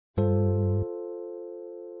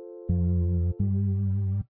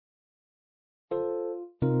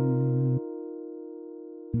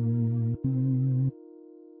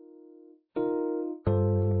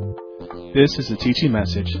This is a teaching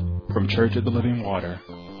message from Church of the Living Water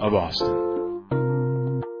of Austin.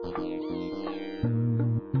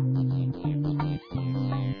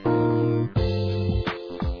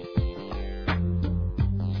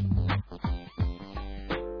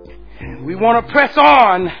 We want to press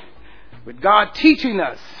on with God teaching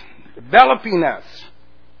us, developing us,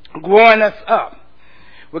 growing us up.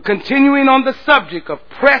 We're continuing on the subject of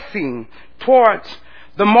pressing towards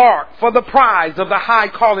the mark for the prize of the high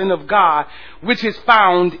calling of God, which is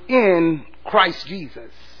found in Christ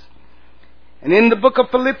Jesus. And in the book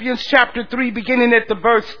of Philippians chapter 3, beginning at the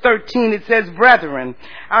verse 13, it says, "Brethren,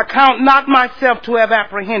 I count not myself to have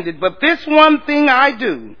apprehended, but this one thing I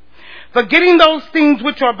do, forgetting those things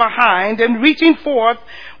which are behind and reaching forth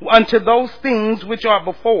unto those things which are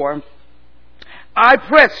before, I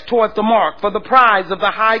press toward the mark for the prize of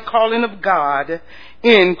the high calling of God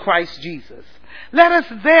in Christ Jesus. Let us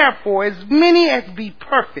therefore, as many as be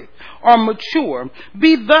perfect or mature,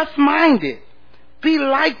 be thus minded, be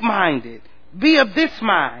like-minded, be of this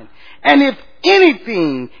mind. And if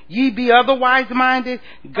anything ye be otherwise minded,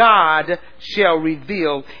 God shall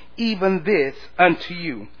reveal even this unto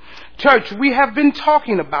you." Church, we have been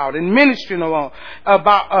talking about and ministering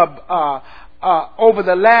about over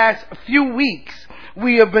the last few weeks.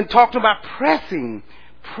 We have been talking about pressing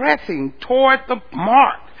toward the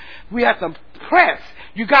mark. We have to press.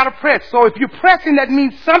 You got to press. So if you're pressing, that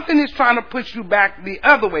means something is trying to push you back the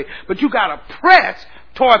other way. But you got to press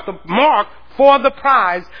toward the mark for the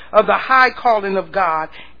prize of the high calling of God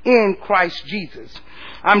in Christ Jesus.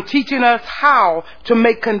 I'm teaching us how to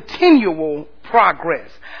make continual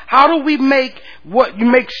progress. How do we make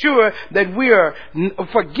sure that we're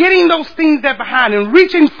forgetting those things that are behind and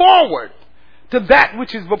reaching forward to that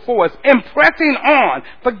which is before us and pressing on,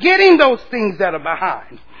 forgetting those things that are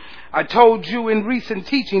behind. I told you in recent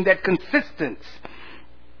teaching that consistent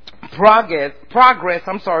progress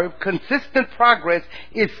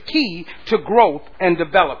is key to growth and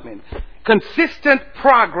development. Consistent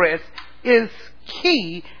progress is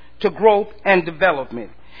key to growth and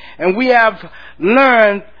development. And we have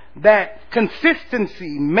learned that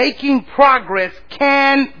consistency, making progress,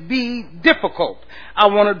 can be difficult. I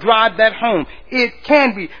want to drive that home. It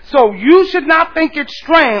can be. So you should not think it's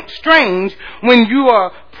strange when you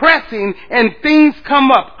are pressing and things come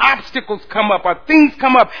up, obstacles come up, or things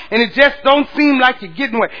come up, and it just don't seem like you're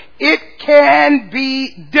getting away. It can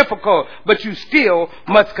be difficult, but you still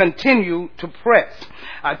must continue to press.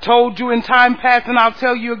 I told you in time past, and I'll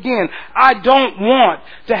tell you again, I don't want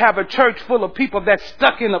to have a church full of people that's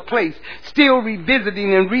stuck in a place, still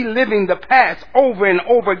revisiting and reliving the past over and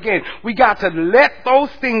over again. We got to let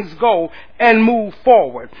those things go and move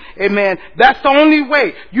forward. Amen. That's the only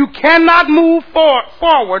way. You cannot move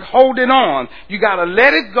forward holding on. You got to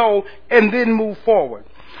let it go and then move forward.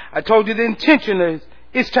 I told you the intention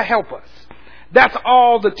is to help us. That's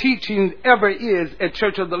all the teaching ever is at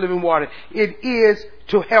Church of the Living Water. It is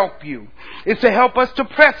to help you. It's to help us to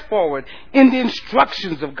press forward in the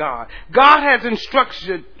instructions of God. God has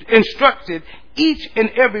instructed each and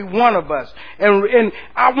every one of us. And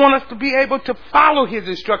I want us to be able to follow His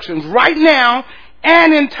instructions right now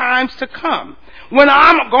and in times to come. When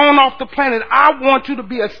I'm going off the planet, I want you to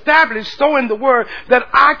be established so in the Word that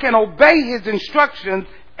I can obey His instructions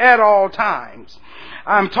at all times.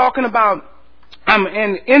 I'm talking about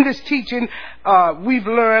and in this teaching, we've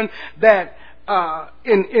learned that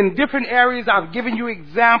in different areas, I've given you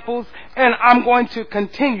examples, and I'm going to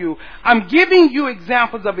continue. I'm giving you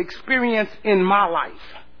examples of experience in my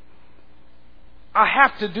life. I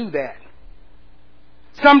have to do that.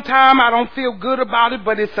 Sometimes I don't feel good about it,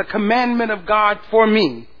 but it's a commandment of God for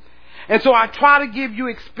me. And so I try to give you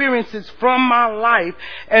experiences from my life,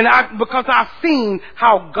 and because I've seen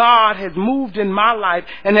how God has moved in my life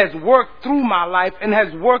and has worked through my life and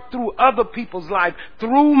has worked through other people's life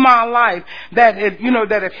through my life that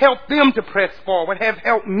have helped them to press forward, have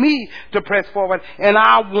helped me to press forward, and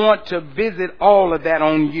I want to visit all of that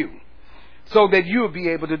on you, so that you'll be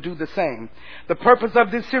able to do the same. The purpose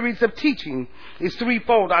of this series of teaching is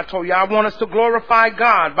threefold. I told you, I want us to glorify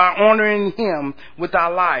God by honoring Him with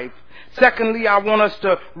our life. Secondly, I want us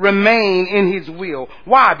to remain in His will.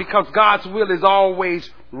 Why? Because God's will is always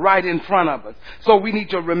right in front of us. So we need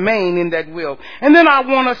to remain in that will. And then I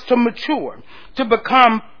want us to mature, to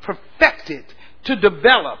become perfected, to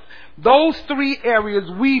develop. Those three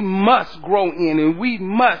areas we must grow in and we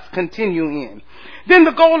must continue in. Then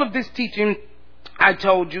the goal of this teaching, I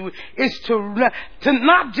told you, is to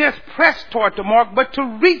not just press toward the mark, but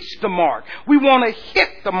to reach the mark. We want to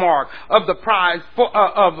hit the mark of the prize for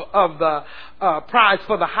of the prize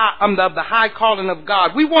for the high calling of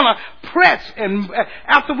God. We want to press, and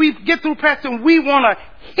after we get through pressing, we want to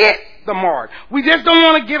hit the mark. We just don't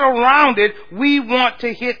want to get around it. We want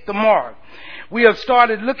to hit the mark. We have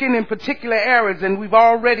started looking in particular areas, and we've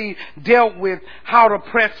already dealt with how to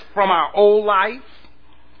press from our old life.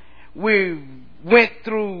 We went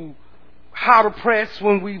through how to press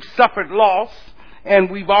when we've suffered loss, and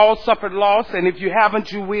we've all suffered loss, and if you haven't,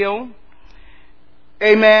 you will.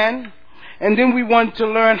 Amen. And then we want to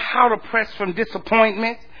learn how to press from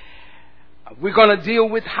disappointment. We're going to deal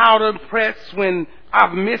with how to press when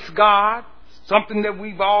I've missed God, something that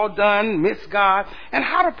we've all done, missed God, and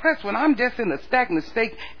how to press when I'm just in a stagnant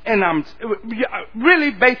state and I'm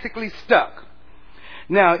really basically stuck.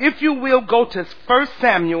 Now, if you will, go to 1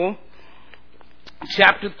 Samuel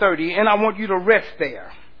chapter 30, and I want you to rest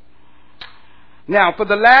there. Now, for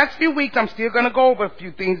the last few weeks, I'm still going to go over a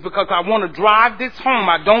few things because I want to drive this home.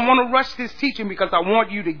 I don't want to rush this teaching because I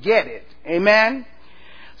want you to get it. Amen?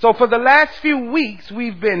 So for the last few weeks,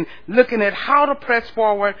 we've been looking at how to press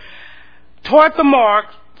forward toward the mark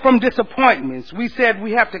from disappointments. We said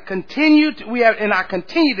we have to continue, and I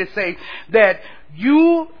continue to say that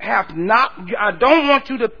I don't want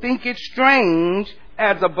you to think it strange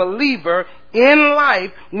as a believer in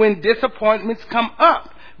life when disappointments come up,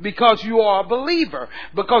 because you are a believer.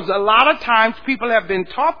 Because a lot of times people have been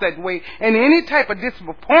taught that way, and any type of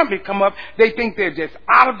disappointment come up, they think they're just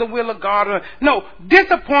out of the will of God. No,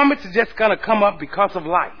 disappointments are just going to come up because of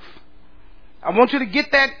life. I want you to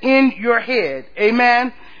get that in your head.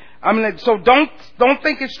 Amen. So don't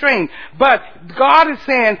think it's strange. But God is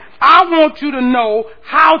saying, I want you to know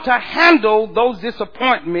how to handle those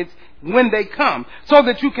disappointments when they come, so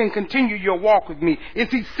that you can continue your walk with me.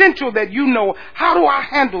 It's essential that you know, how do I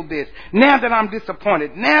handle this now that I'm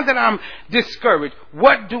disappointed, now that I'm discouraged?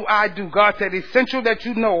 What do I do? God said it's essential that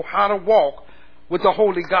you know how to walk with the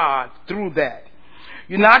Holy God through that.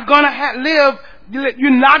 You're not going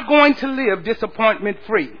to live disappointment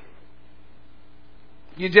free.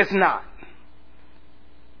 You're just not.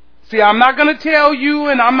 See, I'm not going to tell you,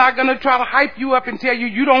 and I'm not going to try to hype you up and tell you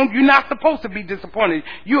you're not supposed to be disappointed.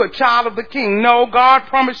 You're a child of the King. No, God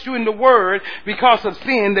promised you in the Word, because of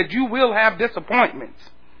sin, that you will have disappointments.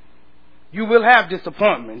 You will have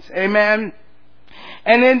disappointments. Amen.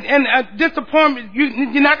 And disappointment,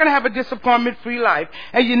 you're not going to have a disappointment-free life,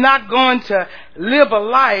 and you're not going to live a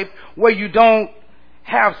life where you don't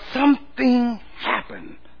have something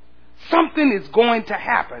happen. Something is going to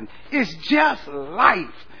happen. It's just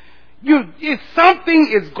life. Something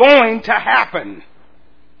is going to happen.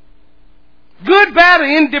 Good, bad, or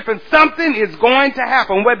indifferent, something is going to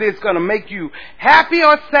happen. Whether it's going to make you happy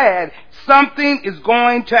or sad, something is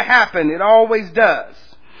going to happen. It always does.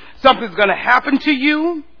 Something's going to happen to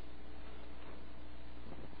you.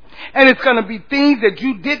 And it's going to be things that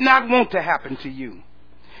you did not want to happen to you.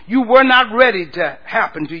 You were not ready to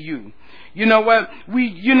happen to you. You know what?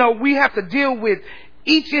 We have to deal with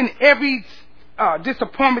each and every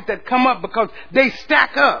disappointment that come up, because they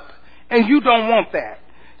stack up, and you don't want that.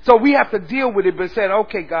 So we have to deal with it, but say,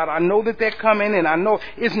 okay, God, I know that they're coming, and I know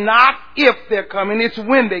it's not if they're coming, it's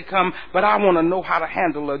when they come, but I want to know how to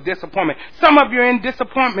handle a disappointment. Some of you are in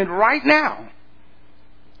disappointment right now,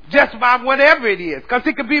 just about whatever it is, because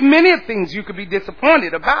it could be many things you could be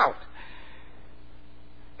disappointed about.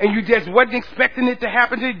 And you just wasn't expecting it to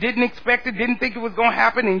happen to you, didn't expect it, didn't think it was going to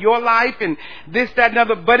happen in your life, and this, that, and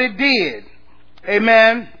other, but it did.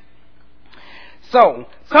 Amen. So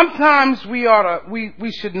sometimes we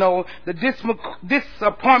should know that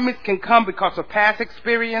disappointments can come because of past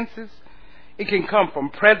experiences. It can come from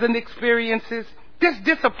present experiences.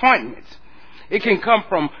 Disappointments. It can come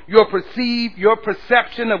from your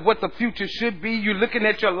perception of what the future should be. You're looking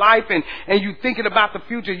at your life and you're thinking about the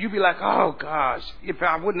future. You be like, oh gosh, if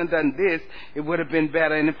I wouldn't have done this, it would have been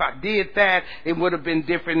better. And if I did that, it would have been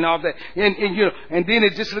different and all that. And then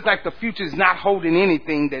it just looks like the future is not holding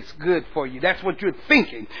anything that's good for you. That's what you're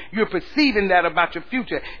thinking. You're perceiving that about your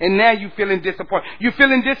future. And now you're feeling disappointed. You're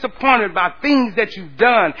feeling disappointed about things that you've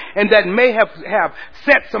done and that may have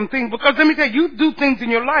set some things. Because let me tell you, you do things in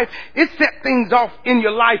your life, it set things off in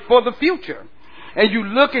your life for the future. and you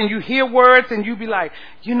look and you hear words and you be like,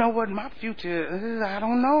 you know what, my future, I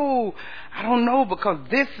don't know because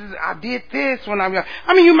I did this when I'm young.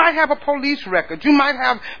 I mean, you might have a police record, you might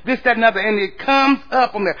have this, that, and other, and it comes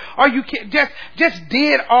up on there. Or you just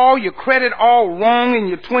did all your credit all wrong in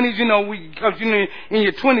your 20s, because in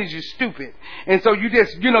your 20s you're stupid, and so you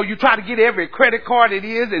just you try to get every credit card it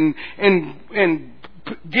is and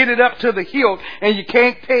get it up to the hilt, and you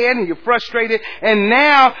can't pay it, and you're frustrated, and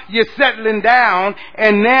now you're settling down,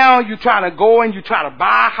 and now you try to go and you try to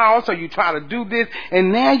buy a house, or you try to do this,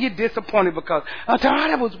 and now you're disappointed because,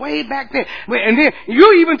 that was way back then. And then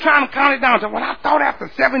you're even trying to count it down to, well, I thought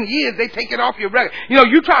after 7 years they take it off your record.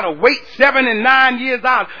 You try to wait 7 and 9 years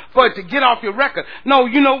out for it to get off your record. No,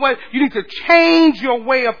 you know what? You need to change your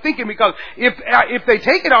way of thinking, because if they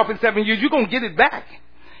take it off in 7 years, you're going to get it back.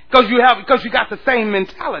 Because you got the same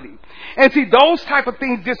mentality. And see, those type of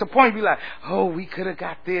things disappoint you. Like, oh, we could have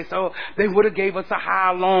got this. Oh, they would have gave us a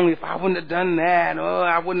high loan if I wouldn't have done that. Oh,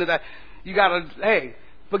 I wouldn't have done. You gotta,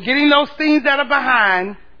 forgetting those things that are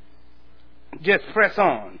behind, just press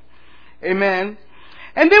on. Amen.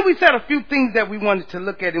 And then we said a few things that we wanted to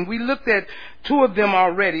look at, and we looked at 2 of them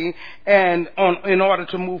already, and in order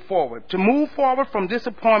to move forward. To move forward from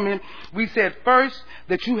disappointment, we said first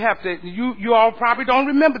that you have to, you all probably don't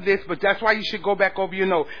remember this, but that's why you should go back over your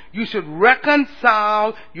note. You should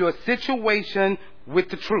reconcile your situation with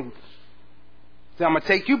the truth. So I'm going to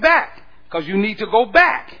take you back, because you need to go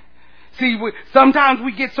back. See, sometimes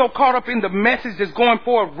we get so caught up in the message that's going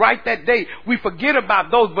forward right that day, we forget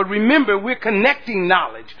about those. But remember, we're connecting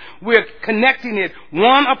knowledge. We're connecting it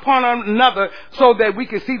one upon another so that we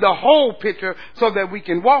can see the whole picture, so that we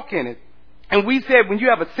can walk in it. And we said when you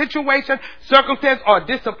have a situation, circumstance, or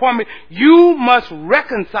disappointment, you must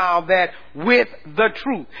reconcile that with the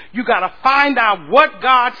truth. You got to find out what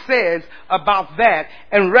God says about that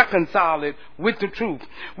and reconcile it with the truth.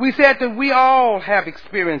 We said that we all have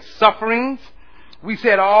experienced sufferings. We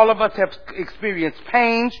said all of us have experienced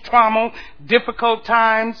pains, trauma, difficult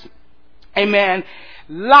times. Amen.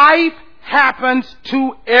 Life happens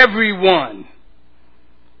to everyone.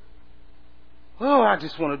 Oh, I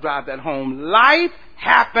just want to drive that home. Life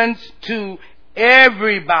happens to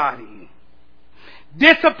everybody.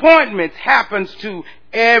 Disappointments happens to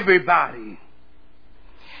everybody.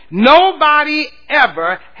 Nobody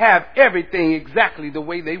ever have everything exactly the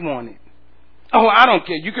way they want it. Oh, I don't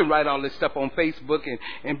care. You can write all this stuff on Facebook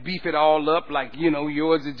and beef it all up like,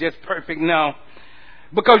 yours is just perfect. No.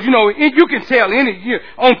 Because, you can tell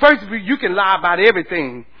on Facebook you can lie about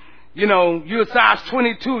everything. You're size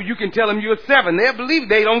 22, you can tell them you're 7. They'll believe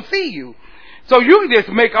they don't see you. So you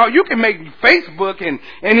can make Facebook and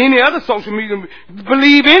any other social media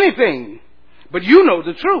believe anything. But you know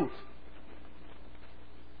the truth.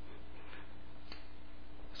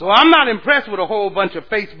 So I'm not impressed with a whole bunch of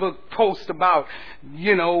Facebook posts about,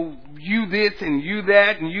 you this and you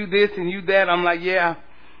that and you this and you that. I'm like, yeah.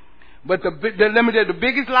 But let me tell you, the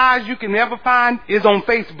biggest lies you can ever find is on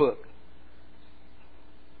Facebook.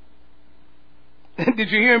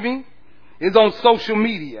 Did you hear me? It's on social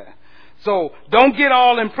media. So don't get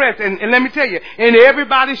all impressed. And let me tell you, and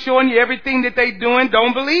everybody's showing you everything that they doing,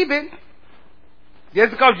 don't believe it.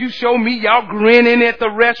 Just because you show me y'all grinning at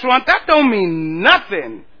the restaurant, that don't mean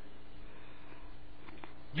nothing.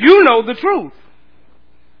 You know the truth.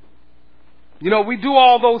 We do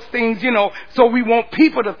all those things, so we want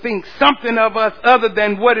people to think something of us other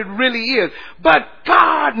than what it really is. But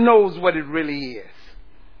God knows what it really is.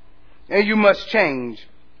 And you must change.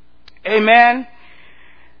 Amen.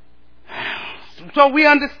 So we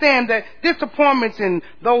understand that disappointments in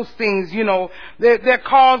those things, they're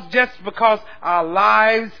caused just because our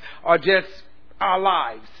lives are just our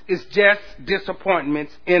lives. It's just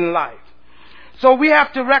disappointments in life. So we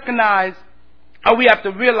have to recognize, or we have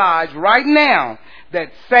to realize right now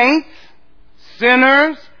that saints,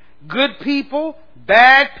 sinners, good people,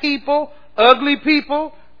 bad people, ugly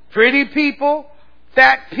people, pretty people,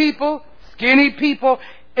 fat people, skinny people,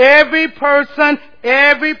 every person,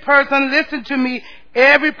 listen to me,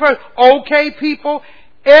 okay people,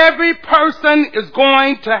 every person is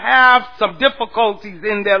going to have some difficulties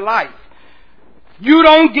in their life. You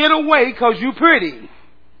don't get away because you're pretty.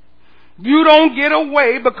 You don't get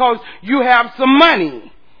away because you have some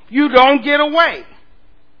money. You don't get away.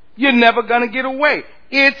 You're never going to get away.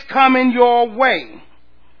 It's coming your way.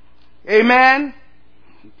 Amen?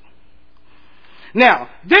 Now,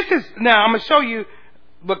 I'm going to show you,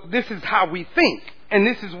 but this is how we think. And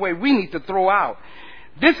this is where we need to throw out.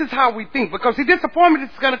 This is how we think. Because see,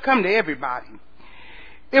 disappointment is going to come to everybody.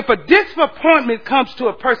 If a disappointment comes to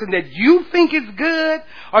a person that you think is good,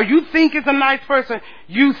 or you think is a nice person,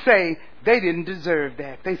 you say, They didn't deserve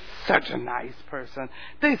that. They such a nice person.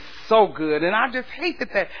 They so good. And I just hate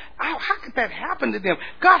that how could that happen to them?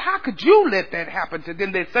 God, how could you let that happen to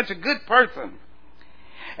them? They're such a good person.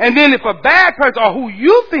 And then if a bad person, or who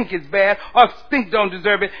you think is bad, or think don't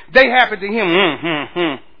deserve it, they happen to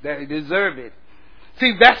him, they deserve it.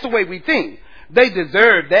 See, that's the way we think. They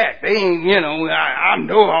deserve that. They ain't, I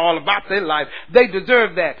know all about their life. They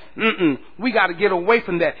deserve that. We got to get away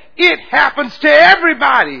from that. It happens to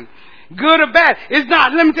everybody, good or bad. It's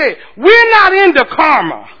not, let me tell you, we're not into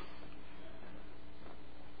karma.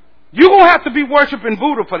 You're going to have to be worshiping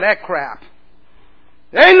Buddha for that crap.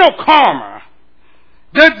 There ain't no karma.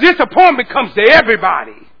 The disappointment comes to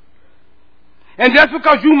everybody. And just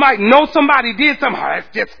because you might know somebody did something, that's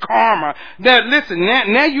just karma. Now, listen,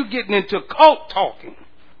 now you're getting into cult talking.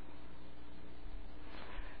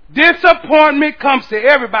 Disappointment comes to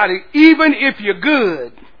everybody, even if you're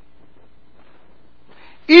good.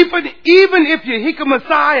 Even if you're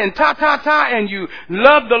hikamasai and ta and you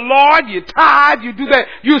love the Lord, you tithe, you do that,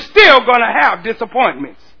 you're still going to have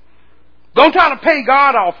disappointments. Don't try to pay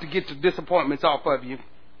God off to get the disappointments off of you.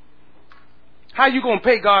 How you going to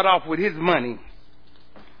pay God off with his money?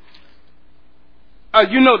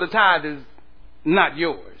 The tithe is not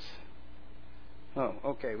yours. Oh,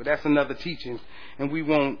 okay. Well, that's another teaching, and we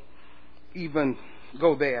won't even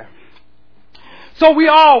go there. So we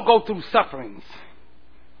all go through sufferings.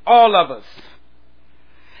 All of us.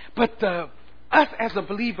 But us as a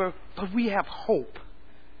believer, but we have hope.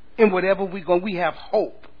 In whatever we go, we have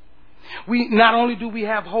hope. We not only do we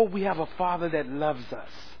have hope, we have a Father that loves us.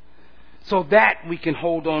 So that we can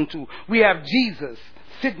hold on to. We have Jesus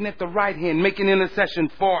sitting at the right hand making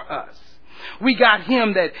intercession for us. We got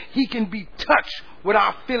him that he can be touched with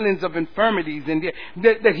our feelings of infirmities and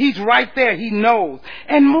that he's right there. He knows.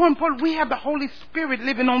 And more important, we have the Holy Spirit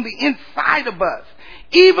living on the inside of us.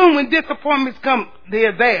 Even when disappointments come,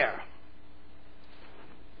 they're there.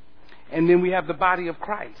 And then we have the body of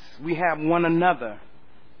Christ. We have one another.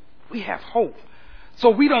 We have hope. So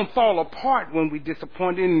we don't fall apart when we're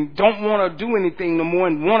disappointed and don't want to do anything no more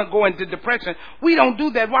and want to go into depression. We don't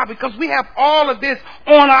do that. Why? Because we have all of this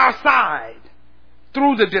on our side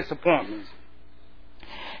through the disappointments.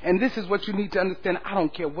 And this is what you need to understand. I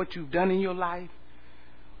don't care what you've done in your life,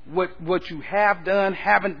 what you have done,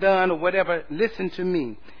 haven't done, or whatever. Listen to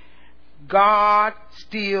me. God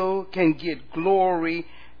still can get glory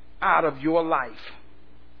out of your life.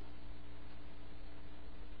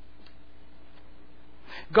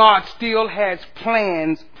 God still has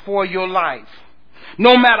plans for your life.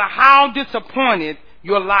 No matter how disappointed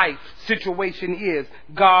your life situation is,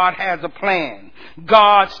 God has a plan.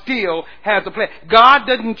 God still has a plan. God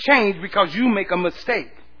doesn't change because you make a mistake.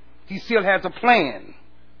 He still has a plan.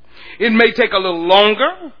 It may take a little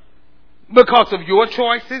longer because of your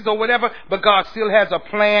choices or whatever, but God still has a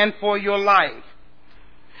plan for your life.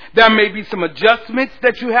 There may be some adjustments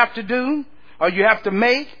that you have to do or you have to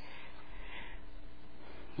make.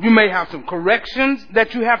 You may have some corrections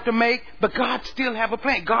that you have to make, but God still have a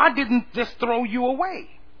plan. God didn't just throw you away.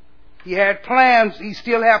 He had plans. He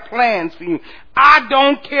still have plans for you. I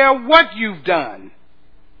don't care what you've done.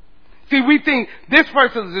 See, we think this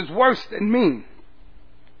person is worse than me.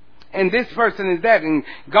 And this person is that, and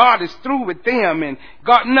God is through with them. And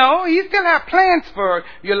God, no, He still have plans for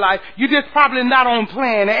your life. You're just probably not on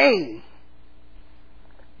plan A.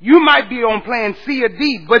 You might be on plan C or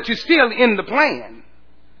D, but you're still in the plan.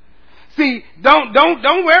 See, don't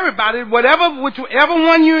worry about it. Whichever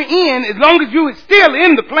one you're in, as long as you're still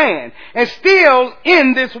in the plan and still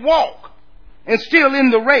in this walk and still in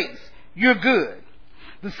the race, you're good.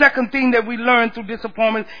 The second thing that we learn through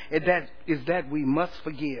disappointment is that we must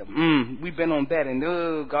forgive. We've been on that,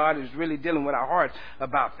 and God is really dealing with our hearts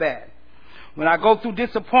about that. When I go through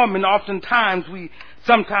disappointment, oftentimes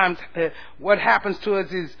what happens to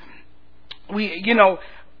us is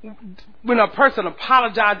when a person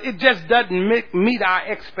apologizes, it just doesn't meet our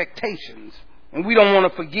expectations, and we don't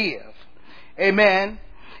want to forgive. Amen.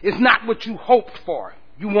 It's not what you hoped for.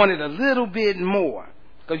 You wanted a little bit more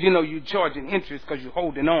because you're charging interest because you're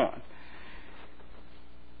holding on,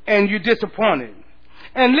 and you're disappointed.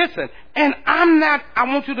 And listen, and I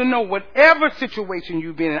want you to know, whatever situation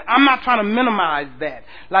you've been in, I'm not trying to minimize that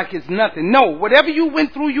like it's nothing. No, whatever you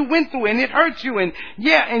went through, and it hurts you, and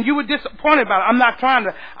you were disappointed about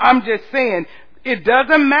it. I'm just saying, it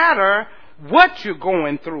doesn't matter what you're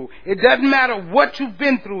going through. It doesn't matter what you've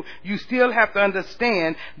been through. You still have to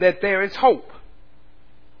understand that there is hope.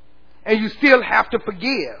 And you still have to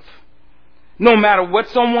forgive. No matter what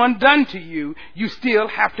someone done to you, you still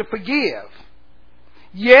have to forgive.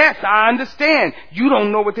 Yes, I understand. You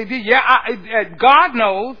don't know what they did. Yeah, God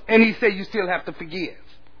knows, and he said you still have to forgive.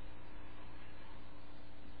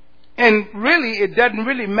 And really, it doesn't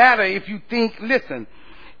really matter if you think, listen,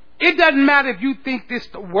 it doesn't matter if you think this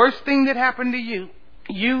the worst thing that happened to you,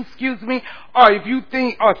 or if you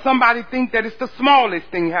think, or somebody think that it's the smallest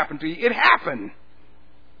thing that happened to you. It happened.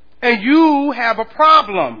 And you have a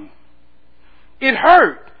problem. It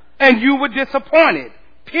hurt. And you were disappointed.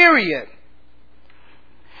 Period.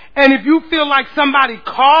 And if you feel like somebody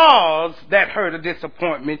caused that hurt or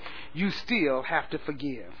disappointment, you still have to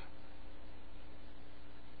forgive.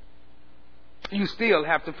 You still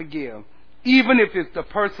have to forgive. Even if it's the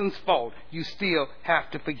person's fault, you still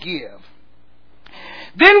have to forgive.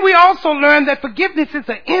 Then we also learn that forgiveness is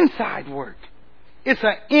an inside work. It's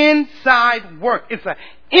an inside work. It's an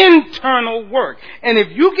internal work. And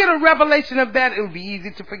if you get a revelation of that, it will be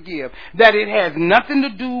easy to forgive. That it has nothing to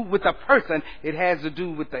do with a person. It has to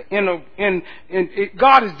do with the inner.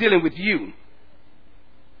 God is dealing with you.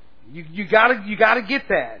 You gotta get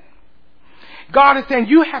that. God is saying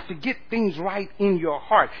you have to get things right in your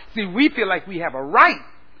heart. See, we feel like we have a right,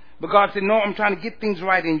 but God said, no, I'm trying to get things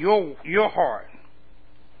right in your heart.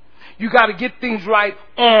 You got to get things right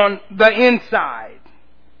on the inside.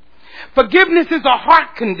 Forgiveness is a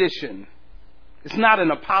heart condition. It's not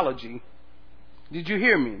an apology. Did you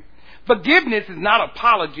hear me? Forgiveness is not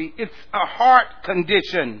apology. It's a heart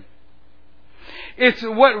condition.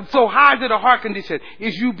 So how is it a heart condition?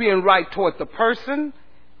 It's you being right toward the person,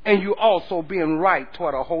 and you also being right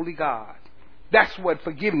toward a holy God. That's what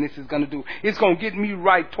forgiveness is going to do. It's going to get me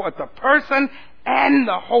right toward the person and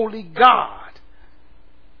the holy God.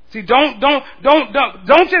 See, don't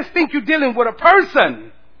just think you're dealing with a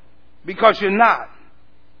person, because you're not.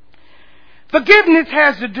 Forgiveness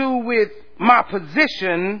has to do with my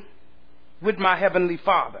position with my Heavenly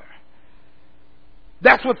Father.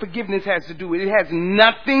 That's what forgiveness has to do with. It has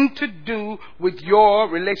nothing to do with your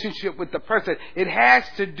relationship with the person. It has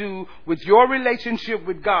to do with your relationship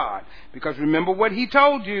with God. Because remember what He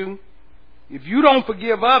told you. If you don't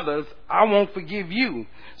forgive others, I won't forgive you.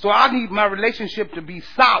 So I need my relationship to be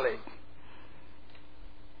solid.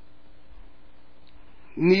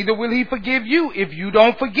 Neither will He forgive you if you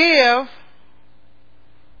don't forgive.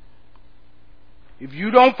 If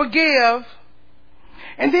you don't forgive.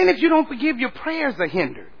 And then if you don't forgive, your prayers are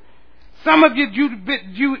hindered. Some of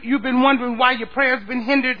you've been wondering why your prayers have been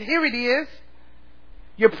hindered. Here it is.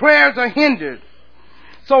 Your prayers are hindered.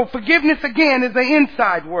 So forgiveness, again, is an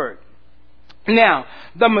inside work. Now,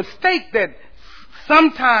 the mistake that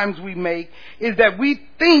sometimes we make is that we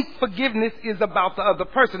think forgiveness is about the other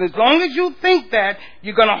person. As long as you think that,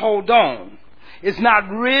 you're going to hold on. It's not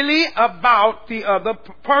really about the other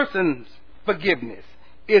person's forgiveness.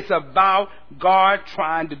 It's about God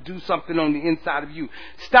trying to do something on the inside of you.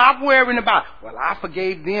 Stop worrying about, well, I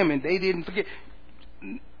forgave them and they didn't forgive.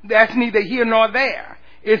 That's neither here nor there.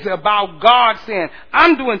 It's about God saying,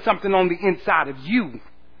 I'm doing something on the inside of you.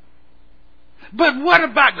 But what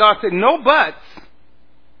about God said, no buts.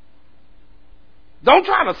 Don't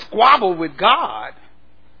try to squabble with God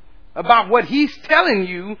about what He's telling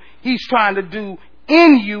you He's trying to do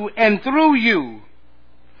in you and through you.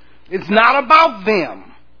 It's not about them.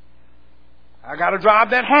 I got to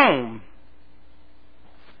drive that home.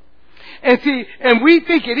 And we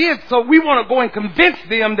think it is, so we want to go and convince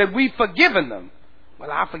them that we've forgiven them.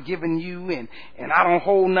 Well, I've forgiven you and I don't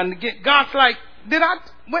hold nothing against. God's like,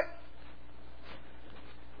 what?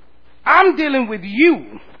 I'm dealing with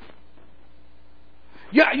you.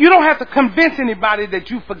 You don't have to convince anybody that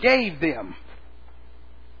you forgave them.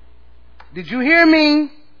 Did you hear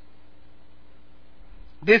me?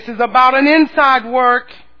 This is about an inside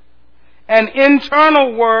work, an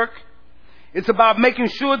internal work. It's about making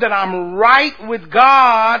sure that I'm right with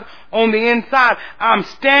God on the inside. I'm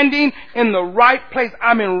standing in the right place.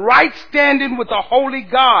 I'm in right standing with the holy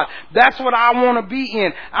God. That's what I want to be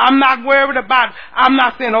in. I'm not worried about, I'm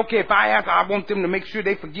not saying, okay, if I ask, I want them to make sure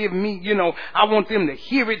they forgive me. I want them to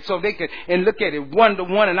hear it so they can, and look at it one to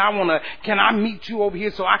one. And can I meet you over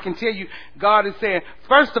here so I can tell you? God is saying,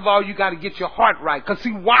 first of all, you got to get your heart right. Because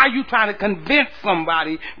see, why are you trying to convince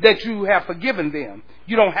somebody that you have forgiven them?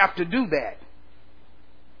 You don't have to do that.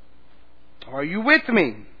 Are you with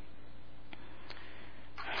me?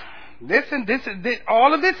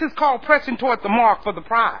 All of this is called pressing toward the mark for the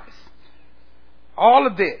prize. All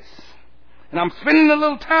of this. And I'm spending a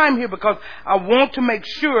little time here because I want to make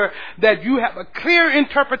sure that you have a clear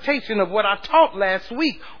interpretation of what I taught last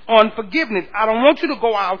week on forgiveness. I don't want you to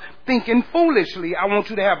go out thinking foolishly. I want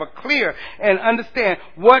you to have a clear and understand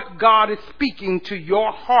what God is speaking to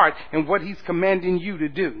your heart and what He's commanding you to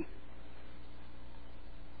do.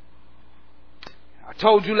 I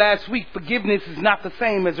told you last week, forgiveness is not the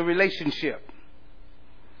same as a relationship.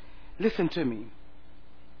 Listen to me.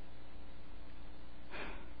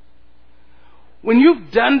 When you've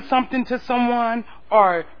done something to someone,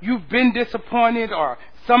 or you've been disappointed, or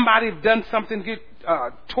somebody's done something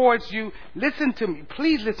towards you, listen to me.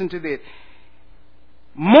 Please listen to this.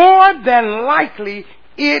 More than likely,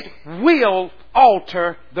 it will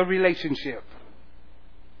alter the relationship.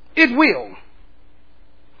 It will.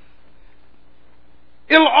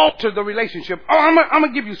 It'll alter the relationship. Oh, I'm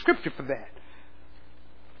going to give you scripture for that.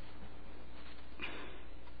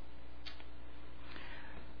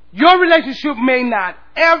 Your relationship may not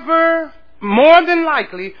ever, more than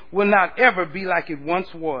likely, will not ever be like it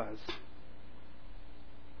once was.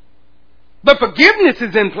 But forgiveness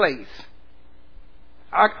is in place.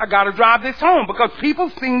 I got to drive this home, because people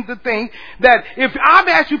seem to think that if I've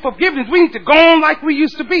asked you forgiveness, we need to go on like we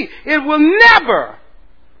used to be. It will never,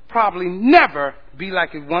 probably never, be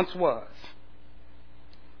like it once was.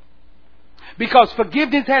 Because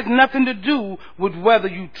forgiveness has nothing to do with whether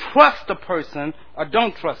you trust a person or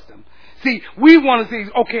don't trust them. See, we want to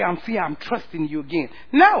say, okay, I'm trusting you again.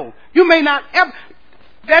 No, you may not ever.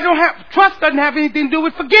 Trust doesn't have anything to do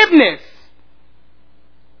with forgiveness.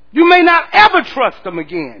 You may not ever trust them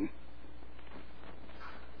again.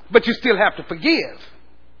 But you still have to forgive.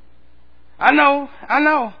 I know.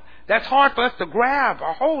 That's hard for us to grab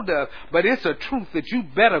a hold of. But it's a truth that you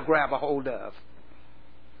better grab a hold of.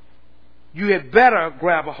 You had better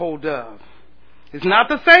grab a hold of. It's not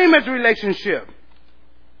the same as a relationship.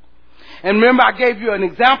 And remember, I gave you an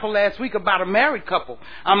example last week about a married couple.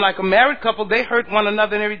 I'm like, a married couple, they hurt one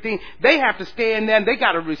another and everything. They have to stay in there and they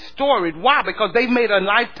got to restore it. Why? Because they've made a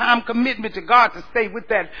lifetime commitment to God to stay with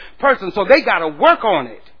that person. So they got to work on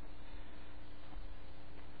it.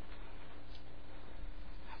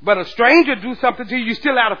 But a stranger do something to you, you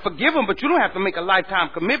still have to forgive them, but you don't have to make a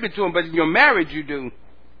lifetime commitment to them. But in your marriage, you do.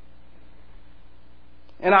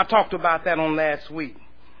 And I talked about that on last week.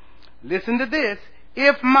 Listen to this.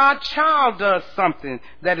 If my child does something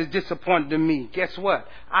that is disappointing to me, guess what?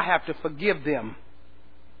 I have to forgive them.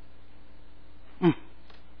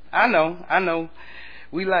 I know.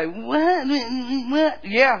 We like, what?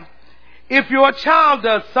 Yeah. If your child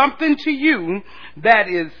does something to you that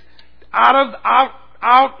is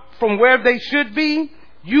out from where they should be,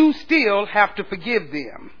 you still have to forgive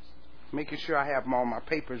them. Making sure I have all my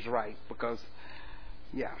papers right, because,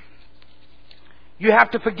 yeah. You have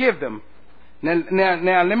to forgive them.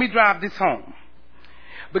 Now, let me drive this home.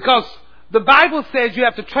 Because the Bible says you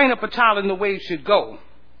have to train up a child in the way it should go.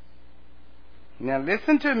 Now,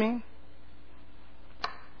 listen to me.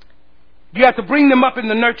 You have to bring them up in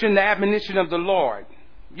the nurture and the admonition of the Lord.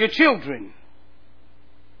 Your children.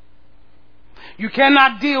 You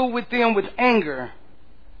cannot deal with them with anger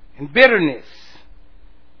and bitterness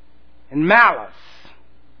and malice.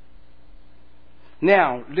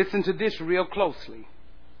 Now, listen to this real closely.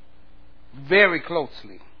 Very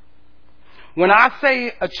closely. When I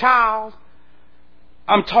say a child,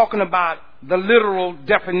 I'm talking about the literal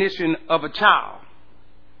definition of a child.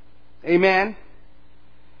 Amen?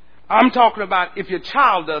 I'm talking about if your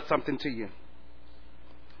child does something to you.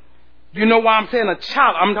 You know why I'm saying a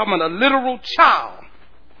child? I'm talking about a literal child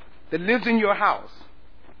that lives in your house.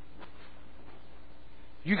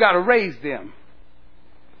 You got to raise them.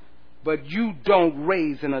 But you don't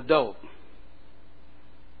raise an adult.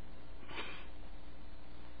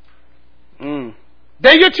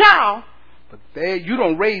 They're your child, but you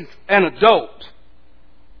don't raise an adult.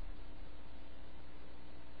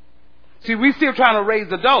 See, we still trying to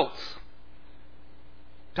raise adults.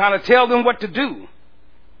 Trying to tell them what to do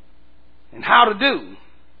and how to do.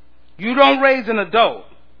 You don't raise an adult.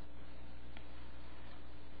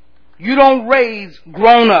 You don't raise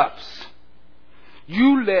grown-ups.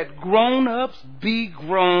 You let grown-ups be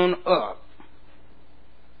grown up.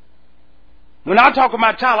 When I talk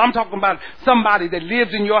about child, I'm talking about somebody that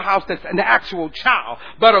lives in your house that's an actual child.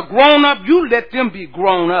 But a grown-up, you let them be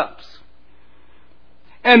grown-ups.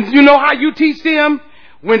 And you know how you teach them?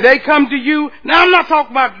 When they come to you. Now, I'm not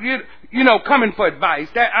talking about, coming for advice.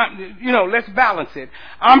 Let's balance it.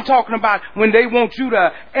 I'm talking about when they want you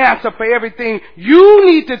to answer for everything. You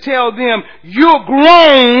need to tell them you're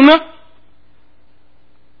grown.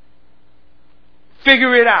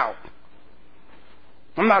 Figure it out.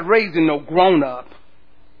 I'm not raising no grown-up.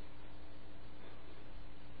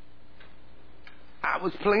 I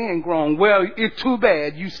was playing grown. Well, it's too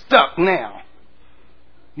bad. You stuck now.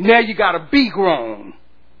 Now you got to be grown.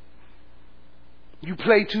 You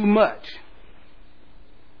play too much.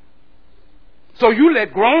 So you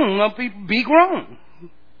let grown-up be grown.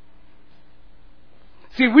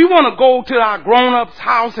 See, we want to go to our grown-ups'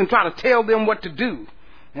 house and try to tell them what to do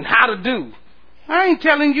and how to do. I ain't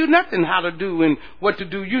telling you nothing how to do and what to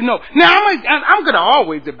do. You know. Now, I'm going to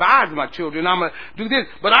always advise my children. I'm going to do this.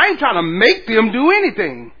 But I ain't trying to make them do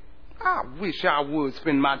anything. I wish I would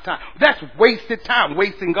spend my time. That's wasted time,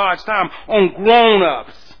 wasting God's time on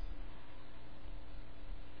grown-ups.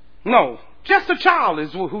 No, just a child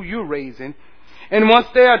is who you're raising. And once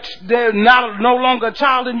they're no longer a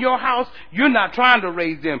child in your house, you're not trying to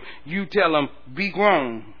raise them. You tell them, be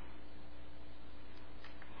grown.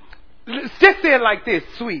 Just say it like this,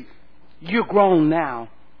 sweet. You're grown now.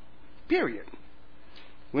 Period.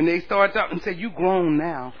 When they start talking and say, you grown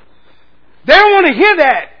now. They don't want to hear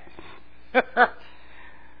that.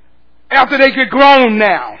 After they get grown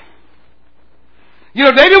now. You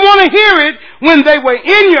know, they didn't want to hear it when they were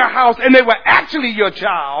in your house and they were actually your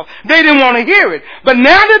child. They didn't want to hear it. But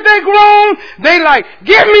now that they're grown, they like,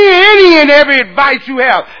 give me any and every advice you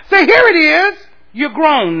have. Say, here it is. You're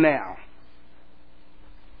grown now.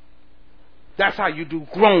 That's how you do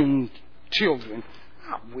grown children.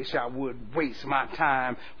 I wish I would waste my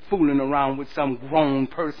time fooling around with some grown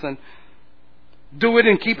person. Do it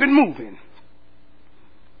and keep it moving.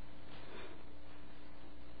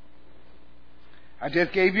 I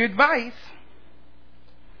just gave you advice.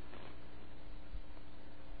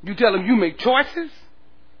 You tell them you make choices.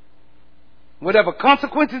 Whatever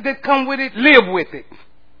consequences that come with it, live with it.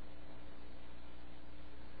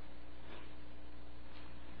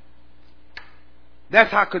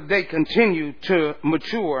 That's how could they continue to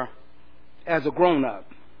mature as a grown-up.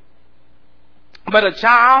 But a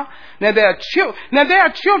child, now there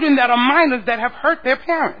are children that are minors that have hurt their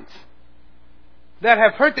parents. That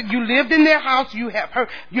have hurt that you lived in their house, you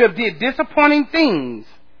have did disappointing things.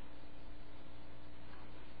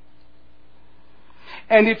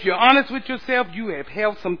 And if you're honest with yourself, you have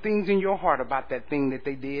held some things in your heart about that thing that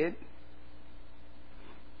they did.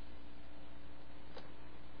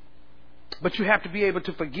 But you have to be able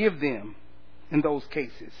to forgive them in those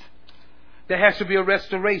cases. There has to be a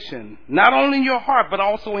restoration, not only in your heart, but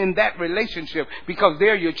also in that relationship, because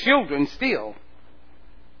they're your children still.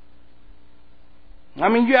 I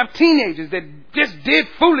mean, you have teenagers that just did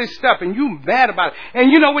foolish stuff and you mad about it. And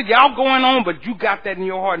you know what, y'all going on, but you got that in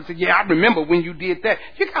your heart and said, yeah, I remember when you did that.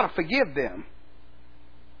 You got to forgive them.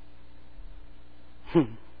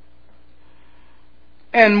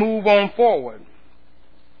 And move on forward.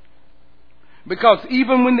 Because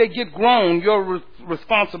even when they get grown, your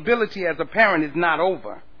responsibility as a parent is not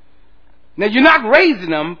over. Now, you're not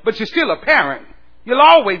raising them, but you're still a parent. You'll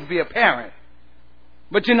always be a parent.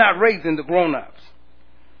 But you're not raising the grown-ups.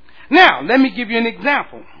 Now, let me give you an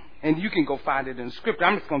example. And you can go find it in the scripture.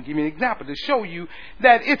 I'm just going to give you an example to show you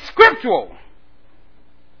that it's scriptural.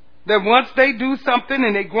 That once they do something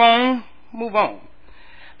and they're grown, move on.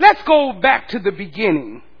 Let's go back to the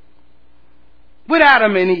beginning. With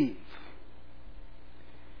Adam and Eve.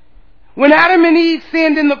 When Adam and Eve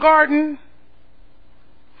sinned in the garden,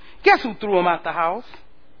 guess who threw them out the house?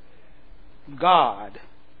 God.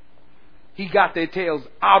 He got their tails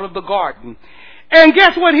out of the garden. And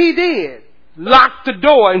guess what he did? Locked the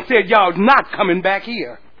door and said, y'all not coming back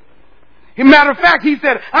here. As a matter of fact, he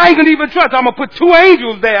said, I ain't going to even trust. I'm going to put 2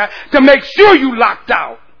 angels there to make sure you locked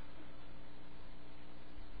out.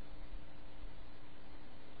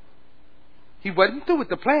 He wasn't through with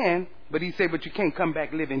the plan, but he said, but you can't come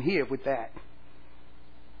back living here with that.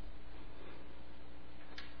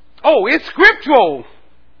 Oh, it's scriptural.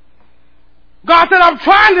 God said, I'm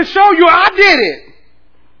trying to show you I did it.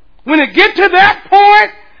 When it get to that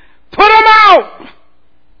point, put them out.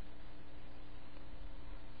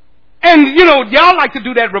 And, you know, y'all like to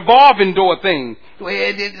do that revolving door thing.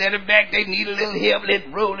 Well, just let it back. They need a little help. Let's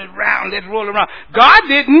roll it around. Let's roll it around. God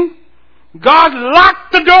didn't. God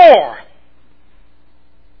locked the door.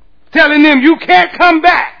 Telling them you can't come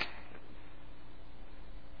back.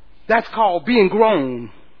 That's called being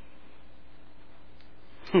grown.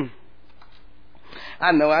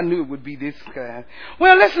 I knew it would be this kind.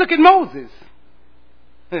 Well, let's look at Moses.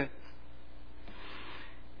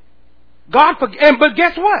 But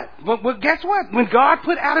guess what? But guess what? When God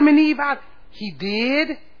put Adam and Eve out, he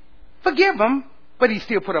did forgive them, but he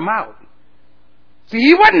still put them out. See,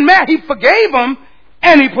 he wasn't mad. He forgave them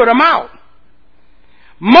and he put them out.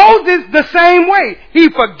 Moses the same way. He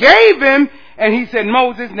forgave him and he said,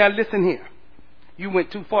 Moses, now listen here. You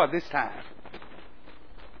went too far this time.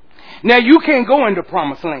 Now you can't go into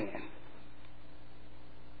promised land.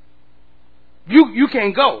 You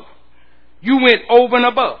can't go. You went over and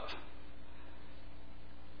above.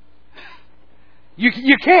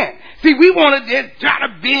 You can't. See, we want to just try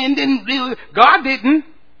to bend and God didn't.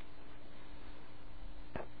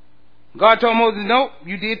 God told Moses, nope,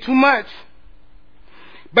 you did too much.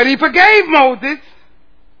 But he forgave Moses.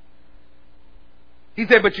 He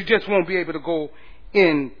said, but you just won't be able to go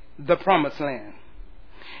in the promised land.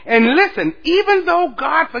 And listen, even though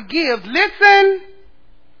God forgives, listen,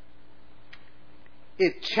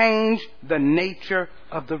 it changed the nature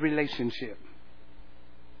of the relationship.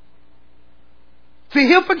 See,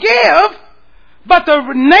 he'll forgive, but the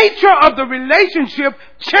nature of the relationship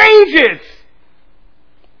changes.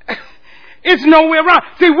 It's nowhere around.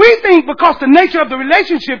 See, we think because the nature of the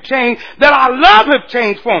relationship changed that our love has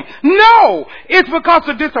changed for him. No, it's because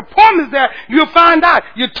of disappointments that you'll find out.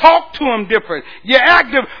 You talk to him different. You act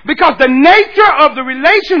different. Because the nature of the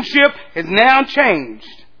relationship has now changed.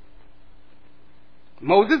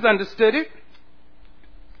 Moses understood it.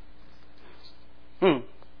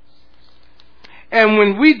 And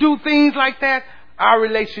when we do things like that, our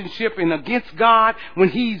relationship and against God, when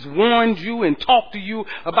he's warned you and talked to you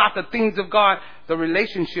about the things of God, the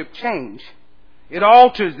relationship change. It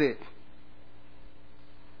alters it.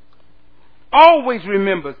 Always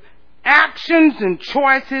remember, actions and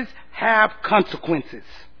choices have consequences.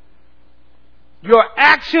 Your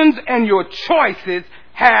actions and your choices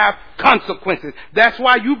have consequences. That's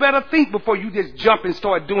why you better think before you just jump and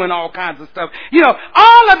start doing all kinds of stuff. You know,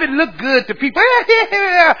 all of it look good to people.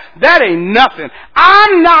 That ain't nothing.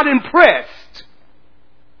 I'm not impressed.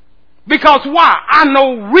 Because why? I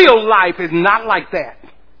know real life is not like that.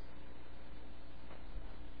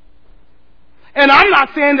 And I'm not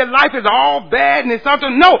saying that life is all bad and it's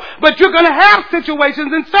something. No, but you're going to have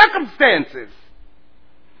situations and circumstances.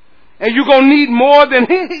 And you're going to need more than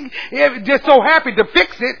just so happy to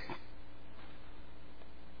fix it.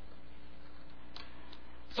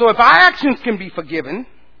 So if our actions can be forgiven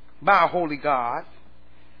by a holy God,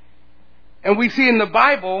 and we see in the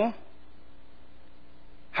Bible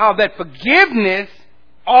how that forgiveness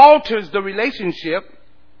alters the relationship,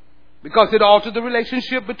 because it altered the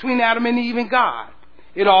relationship between Adam and Eve and God.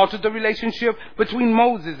 It altered the relationship between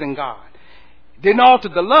Moses and God. It didn't alter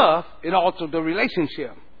the love, it altered the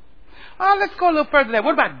relationship. Oh, let's go a little further than that.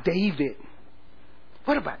 What about David?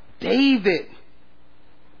 What about David?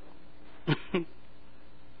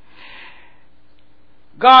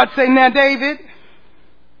 God say, now David,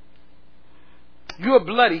 you're a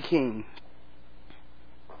bloody king.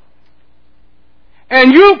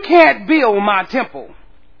 And you can't build my temple.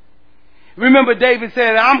 Remember David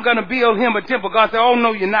said, I'm going to build him a temple. God said, oh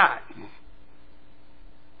no, you're not.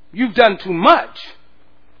 You've done too much.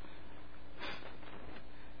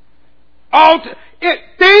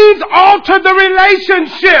 Things alter the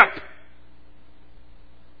relationship.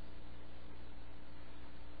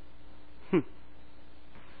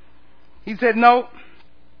 He said, no.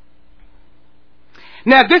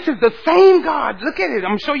 Now this is the same God. Look at it.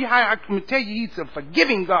 I'm going to show you how I can tell you he's a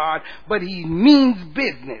forgiving God, but he means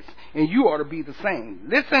business. And you ought to be the same.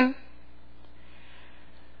 Listen.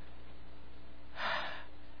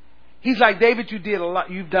 He's like, David, you did a lot.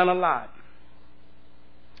 You've done a lot.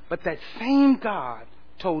 But that same God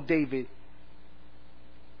told David,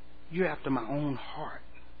 you're after my own heart.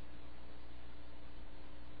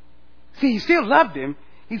 See, he still loved him.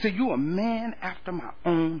 He said, you're a man after my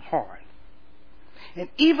own heart. And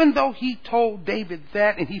even though he told David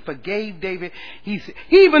that and he forgave David, he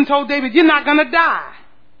even told David, you're not going to die.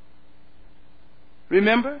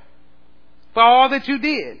 Remember? For all that you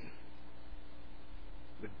did.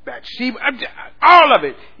 With Bathsheba, all of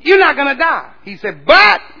it. You're not going to die. He said,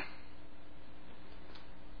 but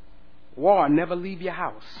war never leave your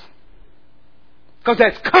house. Because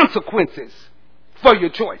there's consequences for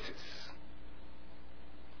your choices.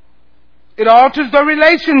 It alters the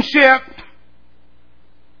relationship.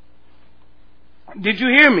 Did you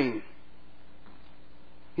hear me?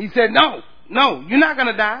 He said, no, you're not going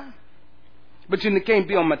to die. But you can't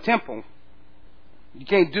build my temple. You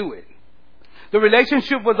can't do it. The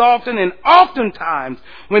relationship was oftentimes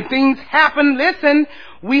when things happen, listen,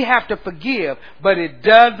 we have to forgive. But it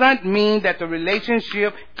doesn't mean that the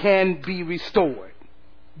relationship can be restored.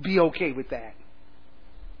 Be okay with that.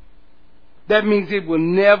 That means it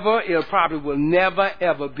probably will never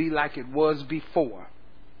ever be like it was before.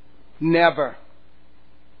 Never.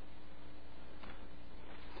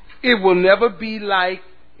 It will never be like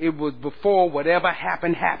it was before. Whatever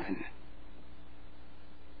happened.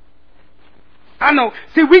 I know.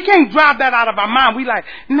 See, we can't drive that out of our mind. We like,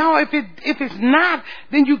 no, if it's not,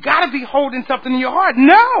 then you got to be holding something in your heart.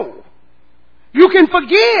 No. You can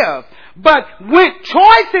forgive. But when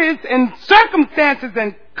choices and circumstances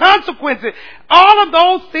and consequences, all of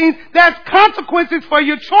those things, there's consequences for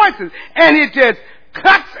your choices. And it just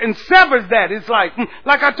cuts and severs that. It's like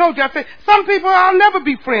I told you, I said, some people I'll never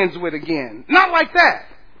be friends with again. Not like that.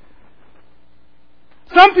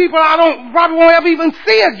 Some people probably won't ever even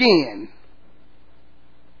see again.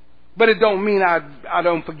 But it don't mean I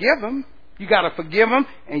don't forgive them. You got to forgive them,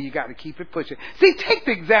 and you got to keep it pushing. See, take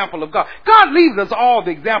the example of God. God leaves us all the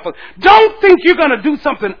examples. Don't think you're going to do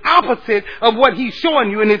something opposite of what He's showing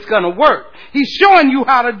you, and it's going to work. He's showing you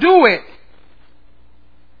how to do it.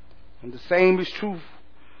 And the same is true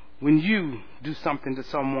when you do something to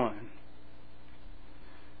someone.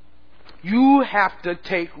 You have to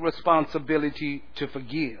take responsibility to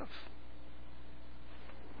forgive.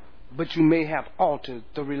 But you may have altered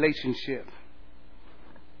the relationship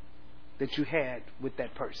that you had with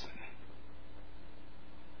that person.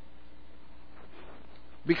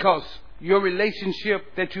 Because your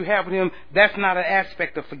relationship that you have with him, that's not an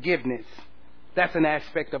aspect of forgiveness. That's an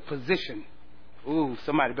aspect of position. Ooh,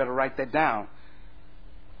 somebody better write that down.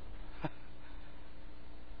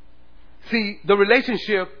 See, the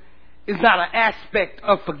relationship is not an aspect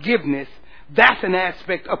of forgiveness. That's an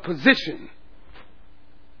aspect of position.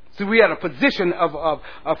 See, we had a position of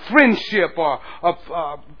friendship or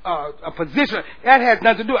a position. That has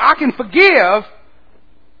nothing to do. I can forgive,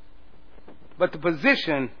 but the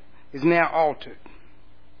position is now altered.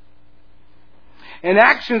 And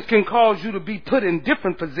actions can cause you to be put in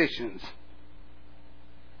different positions.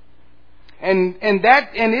 And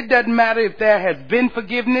it doesn't matter if there has been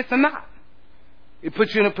forgiveness or not. It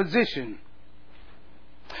puts you in a position.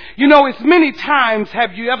 You know, it's many times,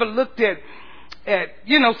 have you ever looked at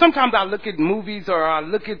sometimes I look at movies or I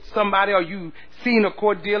look at somebody, or you seen a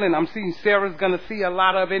court deal, and I'm seeing Sarah's going to see a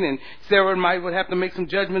lot of it, and Sarah would have to make some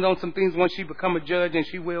judgment on some things once she become a judge, and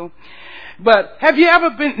she will. But have you ever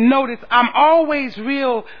noticed, I'm always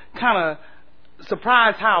real kind of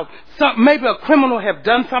surprised how maybe a criminal have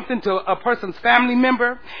done something to a person's family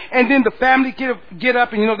member, and then the family get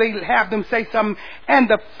up and, they have them say something, and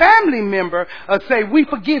the family member say, "We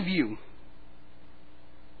forgive you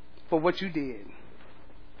for what you did."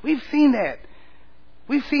 We've seen that.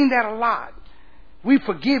 We've seen that a lot. We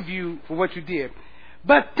forgive you for what you did.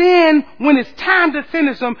 But then, when it's time to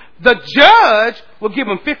sentence them, the judge will give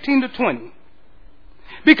them 15 to 20.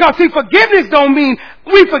 Because, see, forgiveness don't mean,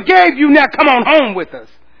 we forgave you, now come on home with us.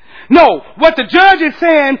 No, what the judge is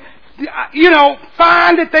saying,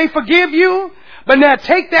 fine that they forgive you, but now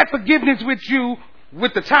take that forgiveness with you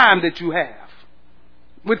with the time that you have.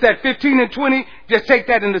 With that 15 and 20, just take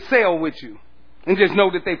that in the cell with you. And just know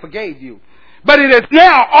that they forgave you. But it has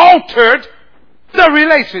now altered the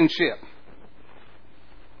relationship.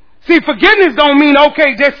 See, forgiveness don't mean,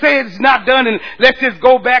 okay, just say it's not done and let's just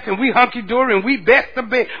go back and we hunky-dory and we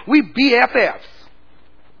we BFFs.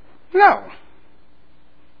 No.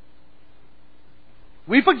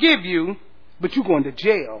 We forgive you, but you're going to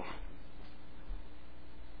jail.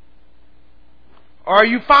 Are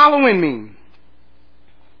you following me?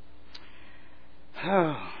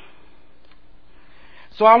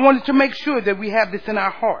 So I wanted to make sure that we have this in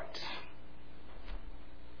our hearts.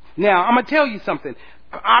 Now, I'm going to tell you something.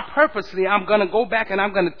 I'm going to go back and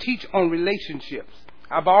I'm going to teach on relationships.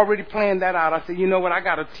 I've already planned that out. I said, you know what, I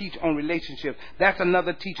got to teach on relationships. That's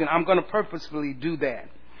another teaching. I'm going to purposefully do that.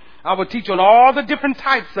 I will teach on all the different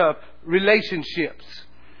types of relationships.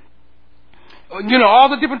 All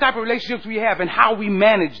the different types of relationships we have and how we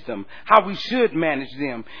manage them, how we should manage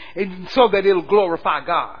them, so that it'll glorify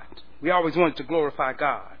God. We always want it to glorify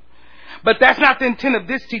God. But that's not the intent of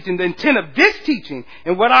this teaching. The intent of this teaching,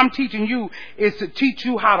 and what I'm teaching you, is to teach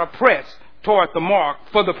you how to press toward the mark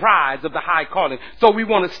for the prize of the high calling. So we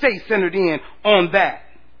want to stay centered in on that.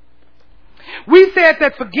 We said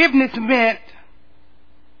that forgiveness meant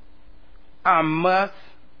I must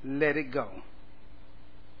let it go.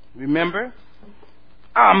 Remember?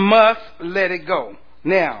 I must let it go.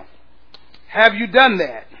 Now, have you done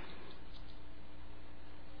that?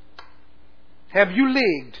 Have you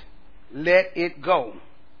lived? Let it go.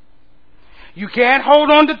 You can't hold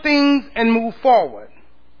on to things and move forward.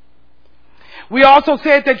 We also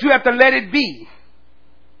said that you have to let it be.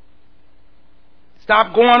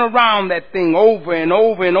 Stop going around that thing over and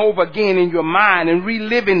over and over again in your mind and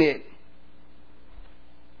reliving it.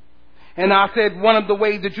 And I said one of the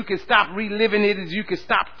ways that you can stop reliving it is you can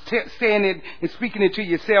stop saying it and speaking it to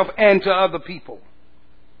yourself and to other people.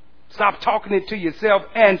 Stop talking it to yourself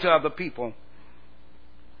and to other people.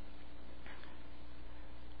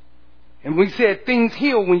 And we said things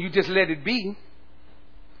heal when you just let it be.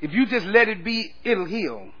 If you just let it be, it'll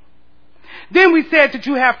heal. Then we said that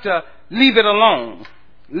you have to leave it alone.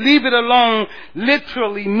 Leave it alone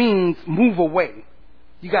literally means move away.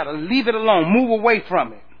 You got to leave it alone. Move away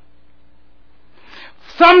from it.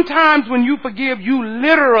 Sometimes when you forgive, you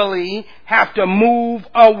literally have to move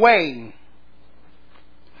away.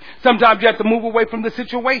 Sometimes you have to move away from the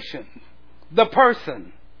situation, the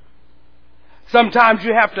person. Sometimes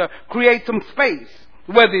you have to create some space,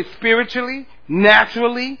 whether it's spiritually,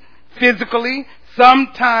 naturally, physically.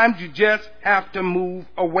 Sometimes you just have to move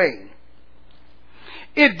away.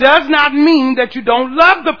 It does not mean that you don't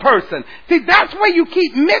love the person. See, that's where you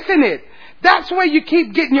keep missing it. That's where you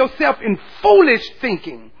keep getting yourself in foolish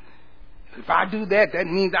thinking. If I do that, that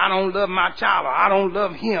means I don't love my child, or I don't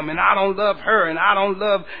love him, and I don't love her, and I don't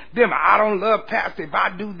love them, or I don't love Pastor if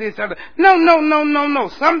I do this or that. No.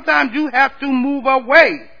 Sometimes you have to move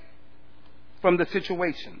away from the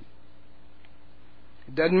situation.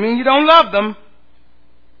 It doesn't mean you don't love them.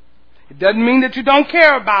 It doesn't mean that you don't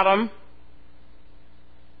care about them.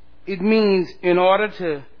 It means in order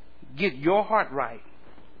to get your heart right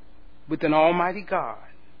with an almighty God,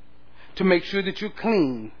 to make sure that you're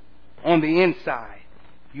clean on the inside,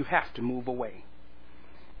 you have to move away.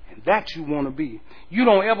 And that you want to be. You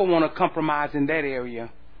don't ever want to compromise in that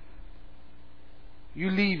area. You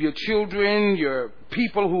leave your children, your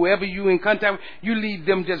people, whoever you in contact with, you leave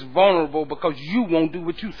them just vulnerable because you won't do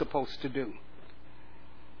what you're supposed to do.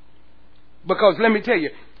 Because let me tell you,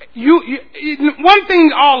 one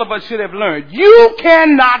thing all of us should have learned, you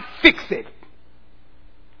cannot fix it.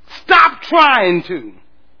 Stop trying to.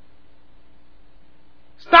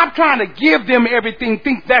 Stop trying to give them everything,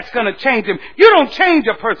 think that's going to change them. You don't change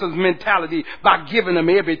a person's mentality by giving them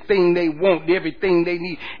everything they want, everything they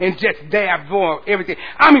need, and just there for everything.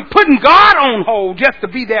 I mean, putting God on hold just to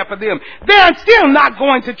be there for them. They're still not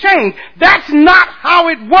going to change. That's not how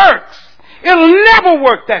it works. It'll never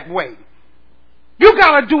work that way. You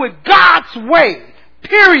got to do it God's way,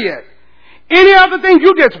 period. Any other thing,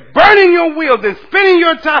 you just burning your wheels and spinning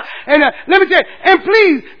your time. And let me tell you, and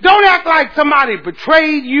please don't act like somebody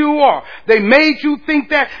betrayed you or they made you think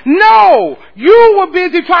that. No, you were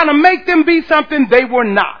busy trying to make them be something they were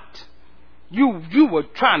not. You were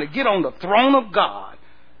trying to get on the throne of God.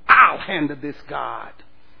 I'll handle this, God.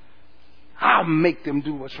 I'll make them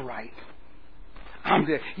do what's right. I'm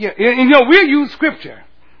there. Yeah, and we'll use scripture.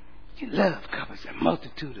 Love covers a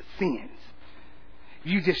multitude of sins.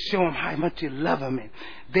 You just show them how much you love them and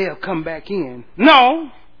they'll come back in. No,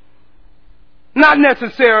 not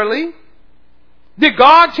necessarily. Did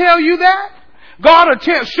God tell you that? God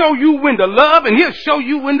will show you when to love and He'll show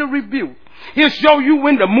you when to rebuke. He'll show you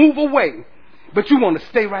when to move away. But you want to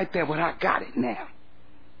stay right there. Well, I got it now.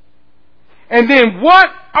 And then what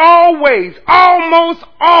always, almost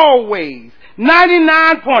always,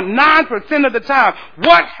 99.9% of the time,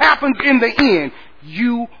 what happens in the end?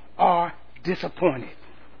 You are disappointed.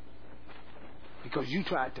 Because you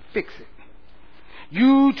tried to fix it.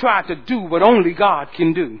 You tried to do what only God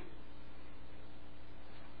can do.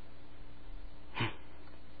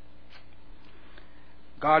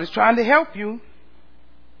 God is trying to help you.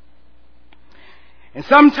 And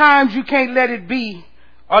sometimes you can't let it be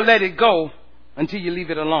or let it go until you leave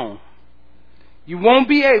it alone. You won't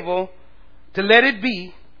be able to let it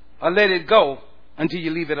be or let it go until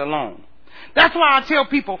you leave it alone. That's why I tell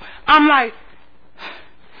people, I'm like,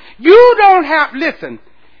 you don't have, listen,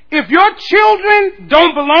 if your children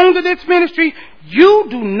don't belong to this ministry, you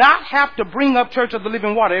do not have to bring up Church of the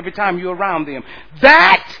Living Water every time you're around them.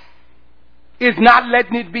 That is not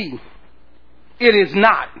letting it be. It is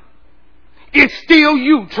not. It's still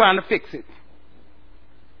you trying to fix it.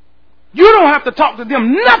 You don't have to talk to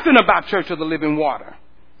them nothing about Church of the Living Water.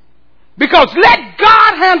 Because let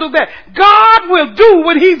God handle that. God will do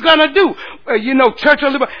what He's going to do. Church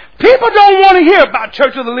of the Living Water. People don't want to hear about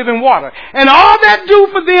Church of the Living Water. And all that do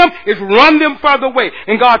for them is run them further away.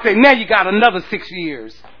 And God said, now you got another 6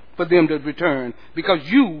 years for them to return. Because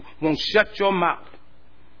you won't shut your mouth.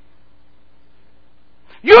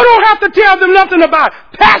 You don't have to tell them nothing about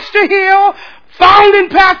Pastor Hill, founding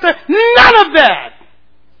pastor, none of that.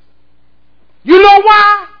 You know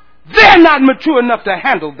why? They're not mature enough to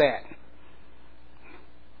handle that.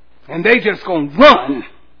 And they just gonna run.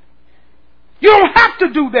 You don't have to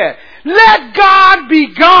do that. Let God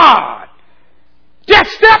be God.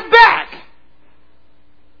 Just step back.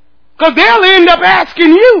 Because they'll end up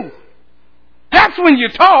asking you. That's when you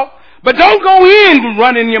talk. But don't go in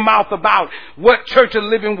running your mouth about what Church of the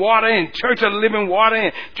Living Water and Church of the Living Water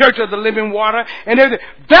and Church of the Living Water and everything.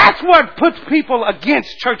 That's what puts people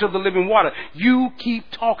against Church of the Living Water. You keep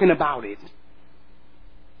talking about it.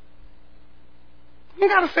 You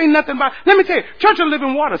got to say nothing about it. Let me tell you, Church of the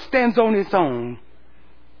Living Water stands on its own.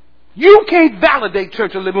 You can't validate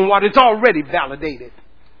Church of the Living Water. It's already validated.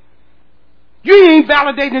 You ain't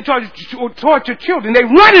validating it towards your children. They're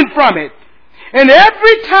running from it. And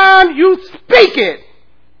every time you speak it,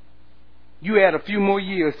 you add a few more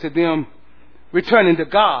years to them returning to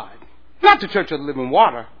God. Not the Church of the Living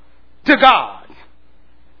Water, to God.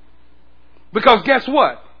 Because guess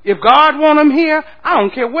what? If God want them here, I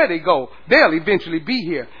don't care where they go. They'll eventually be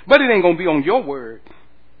here. But it ain't going to be on your word.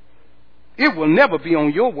 It will never be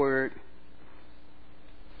on your word.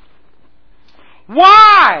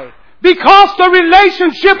 Why? Because the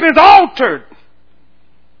relationship is altered.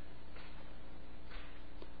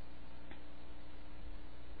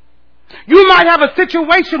 You might have a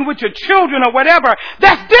situation with your children or whatever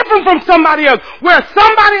that's different from somebody else, where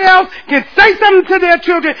somebody else can say something to their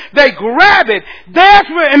children, they grab it,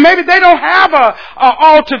 and maybe they don't have a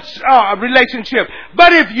altered relationship.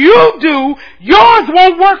 But if you do, yours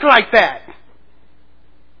won't work like that.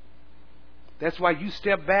 That's why you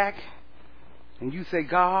step back and you say,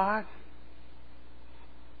 God,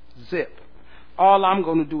 zip. All I'm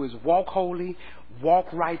going to do is walk holy,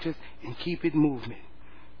 walk righteous, and keep it moving.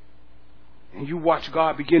 And you watch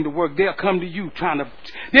God begin to work. They'll come to you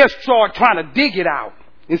they'll start trying to dig it out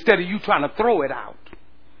instead of you trying to throw it out.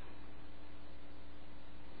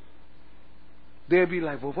 They'll be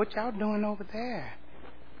like, well, what y'all doing over there?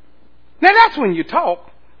 Now that's when you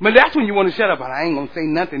talk. But that's when you want to shut up. But I ain't going to say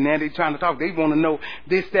nothing now. They trying to talk. They want to know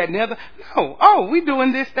this, that, and the other. No. Oh, we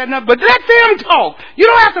doing this, that, and the other. But let them talk. You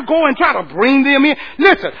don't have to go and try to bring them in.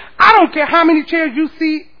 Listen, I don't care how many chairs you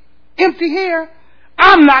see empty here.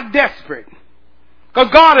 I'm not desperate. Because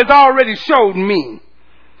God has already showed me.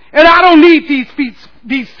 And I don't need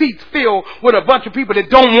these seats filled with a bunch of people that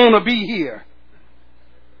don't want to be here.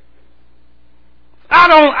 I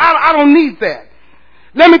don't need that.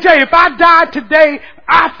 Let me tell you, if I died today,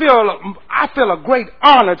 I feel a great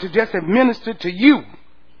honor to just have ministered to you.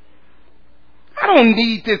 I don't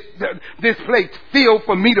need this place filled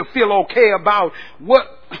for me to feel okay about what.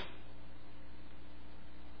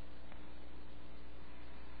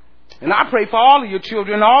 And I pray for all of your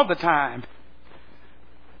children all the time.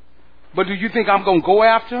 But do you think I'm going to go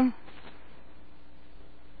after them?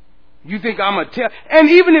 You think I'm going to tell? And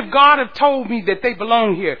even if God had told me that they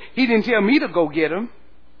belong here, He didn't tell me to go get them.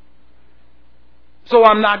 So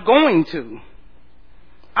I'm not going to.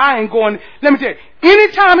 I ain't going. Let me tell you,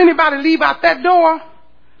 anytime anybody leave out that door,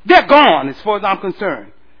 they're gone as far as I'm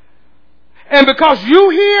concerned. And because you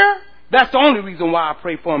here, that's the only reason why I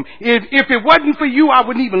pray for them. If it wasn't for you, I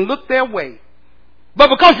wouldn't even look their way. But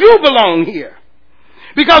because you belong here.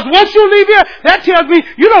 Because once you leave here, that tells me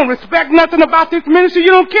you don't respect nothing about this ministry. You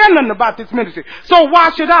don't care nothing about this ministry. So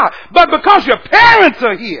why should I? But because your parents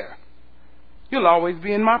are here, you'll always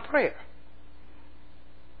be in my prayer.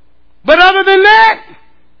 But other than that,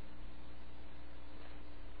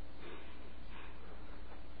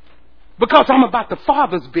 because I'm about the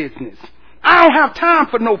Father's business, I don't have time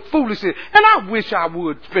for no foolishness. And I wish I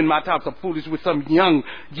would spend my time so foolish with some young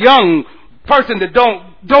person that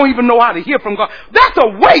don't even know how to hear from God. That's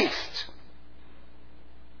a waste.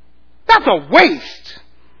 That's a waste.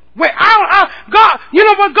 Wait, God, you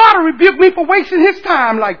know what? God will rebuke me for wasting His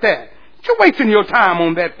time like that. What you wasting your time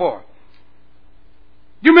on that for?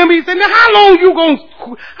 You remember He said, now how long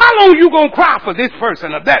you gonna cry for this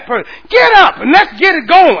person or that person? Get up and let's get it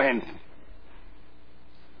going.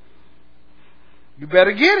 You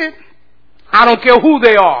better get it. I don't care who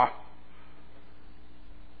they are.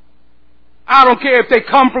 I don't care if they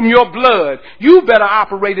come from your blood. You better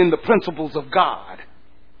operate in the principles of God.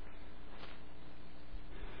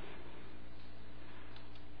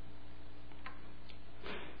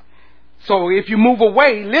 So if you move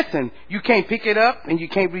away, listen, you can't pick it up and you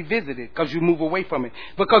can't revisit it because you move away from it.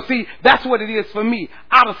 Because see, that's what it is for me.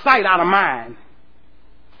 Out of sight, out of mind.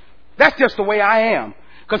 That's just the way I am.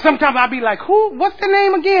 Because sometimes I'll be like, what's the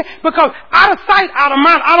name again? Because out of sight, out of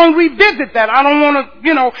mind, I don't revisit that. I don't want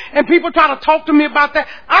to, and people try to talk to me about that.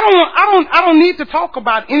 I don't need to talk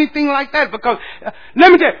about anything like that because,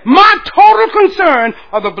 let me tell you, my total concern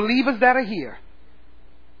are the believers that are here.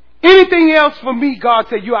 Anything else for me, God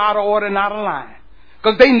said, you're out of order and out of line.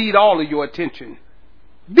 Because they need all of your attention.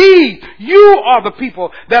 You are the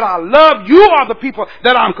people that I love. You are the people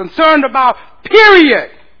that I'm concerned about,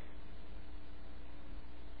 period.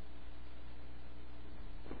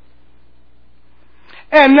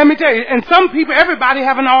 And let me tell you, and some people, everybody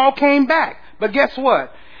haven't all came back. But guess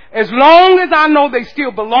what? As long as I know they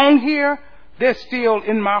still belong here, they're still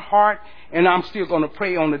in my heart, and I'm still going to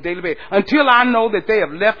pray on a daily basis. Until I know that they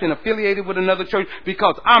have left and affiliated with another church,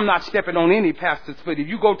 because I'm not stepping on any pastor's foot. If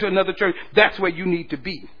you go to another church, that's where you need to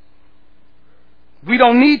be. We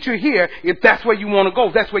don't need you here if that's where you want to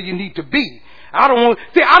go. That's where you need to be. I don't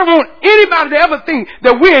want anybody to ever think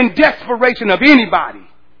that we're in desperation of anybody.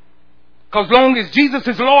 Because long as Jesus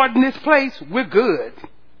is Lord in this place, we're good.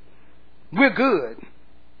 We're good.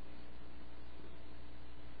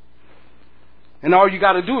 And all you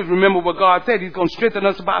got to do is remember what God said. He's going to strengthen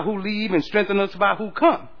us about who leave and strengthen us about who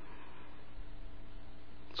come.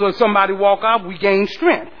 So if somebody walk out, we gain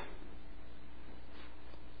strength.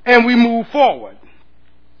 And we move forward.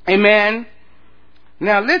 Amen.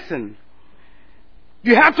 Now listen.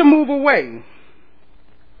 You have to move away.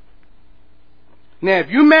 Now if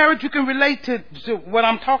you're married, you can relate to what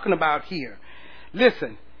I'm talking about here.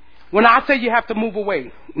 Listen. When I say you have to move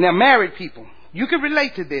away. Now married people, you can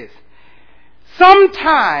relate to this.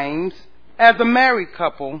 Sometimes, as a married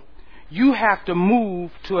couple, you have to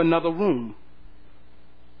move to another room.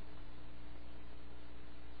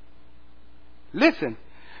 Listen,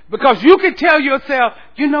 because you can tell yourself,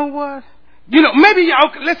 you know what? You know, maybe,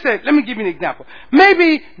 let's say, let me give you an example.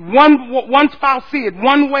 Maybe one spouse see it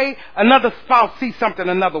one way, another spouse sees something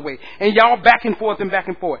another way. And y'all back and forth and back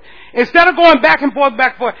and forth. Instead of going back and forth,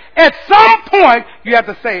 at some point, you have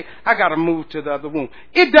to say, I gotta move to the other room.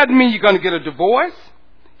 It doesn't mean you're gonna get a divorce.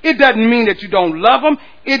 It doesn't mean that you don't love them.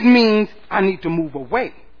 It means I need to move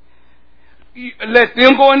away. Let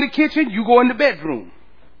them go in the kitchen, you go in the bedroom.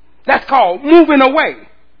 That's called moving away.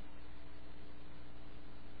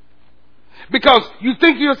 Because you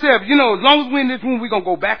think to yourself, you know, as long as we're in this room, we're going to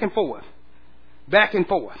go back and forth. Back and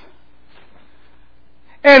forth.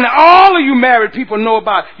 And all of you married people know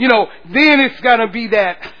about, you know, then it's going to be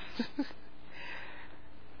that.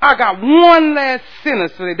 I got one last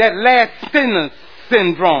sentence for that last sentence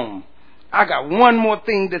syndrome. I got one more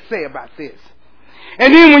thing to say about this.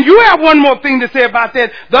 And then when you have one more thing to say about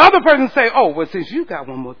that, the other person say, oh, well, since you got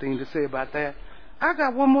one more thing to say about that, I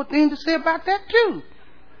got one more thing to say about that too.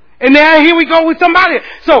 And now here we go with somebody.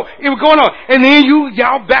 So it was going on. And then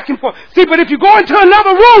y'all back and forth. See, but if you go into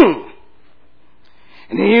another room,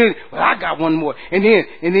 and then, well, I got one more. And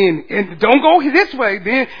don't go this way.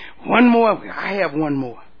 Then one more. I have one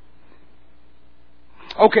more.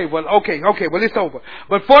 Okay, well, it's over.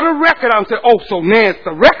 But for the record, I'm saying, oh, so now it's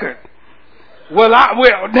the record. Well, now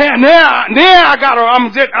I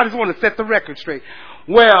just want to set the record straight.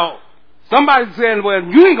 Well, somebody's saying, well,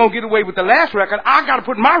 you ain't going to get away with the last record. I got to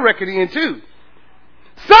put my record in too.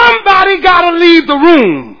 Somebody got to leave the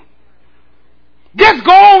room. Just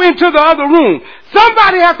go into the other room.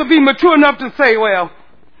 Somebody has to be mature enough to say, well,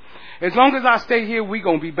 as long as I stay here, we're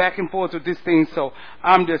going to be back and forth with this thing, so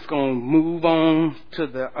I'm just going to move on to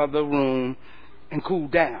the other room and cool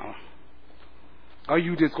down. Or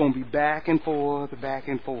you just going to be back and forth, back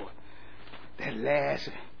and forth. That last,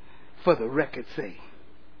 for the record's sake.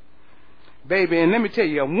 Baby, and let me tell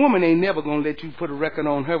you, a woman ain't never going to let you put a record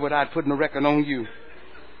on her without putting a record on you.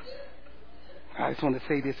 I just want to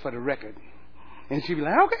say this for the record. And she'll be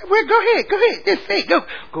like, okay, well, go ahead, just say it,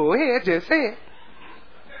 go ahead, just say it.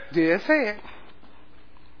 Just say it.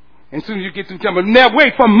 And soon as you get through telling me, now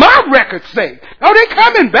wait, for my record's sake. Oh, they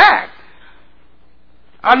coming back.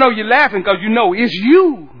 I know you're laughing because you know it's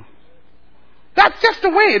you. That's just the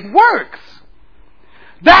way it works.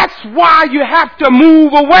 That's why you have to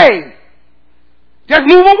move away. Just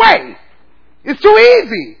move away. It's too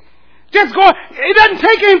easy. Just go. It doesn't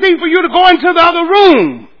take anything for you to go into the other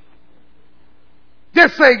room.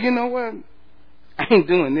 Just say, you know what? I ain't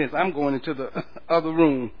doing this. I'm going into the other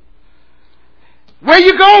room. Where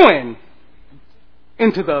you going?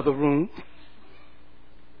 Into the other room.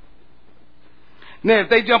 Now, if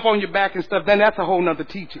they jump on your back and stuff, then that's a whole nother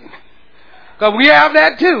teaching. Because we have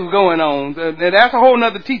that too going on. That's a whole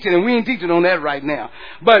nother teaching, and we ain't teaching on that right now.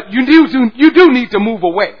 But you do need to move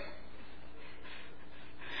away.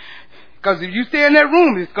 Because if you stay in that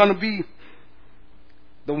room, it's going to be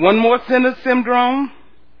the one more sinner syndrome.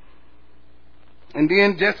 And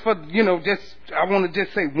then I want to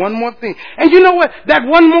just say one more thing. And you know what? That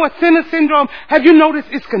one more sinner syndrome, have you noticed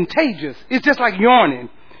it's contagious? It's just like yawning.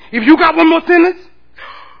 If you got one more sentence,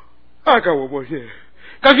 I got one more here.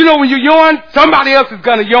 Because you know when you yawn, somebody else is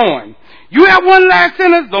going to yawn. You have one last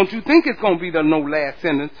sentence, don't you think it's going to be the no last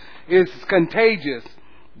sentence. It's contagious.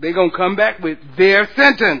 They're going to come back with their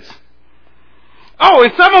sentence. Oh,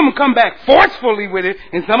 and some of them come back forcefully with it,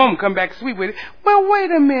 and some of them come back sweet with it. Well,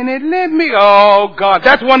 wait a minute, oh God,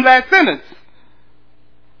 that's one last sentence.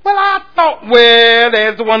 Well, I thought,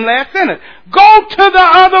 there's the one last sentence. Go to the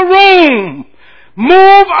other room.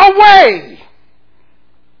 Move away.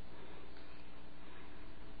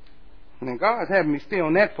 And God's having me stay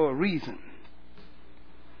on that for a reason.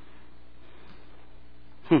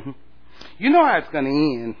 You know how it's going to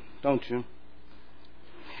end, don't you?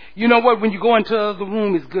 You know what? When you go into the other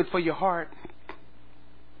room, it's good for your heart.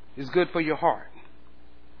 It's good for your heart.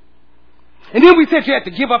 And then we said you have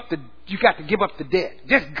to give up You got to give up the debt.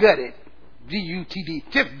 Just gut it. G-U-T-D.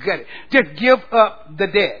 Just gut it. Just give up the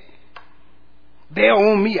debt. They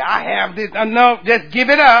owe me. I have this. No, just give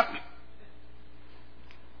it up.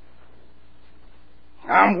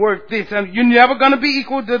 I'm worth this. You're never going to be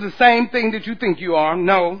equal to the same thing that you think you are.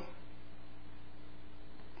 No.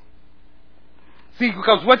 See,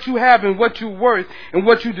 because what you have and what you're worth and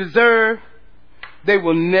what you deserve, they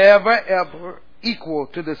will never, ever equal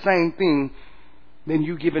to the same thing than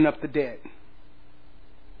you giving up the debt.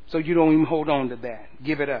 So you don't even hold on to that.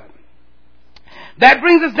 Give it up. That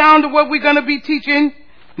brings us down to what we're going to be teaching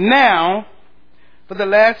now for the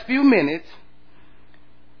last few minutes.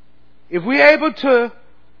 If we're able to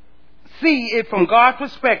see it from God's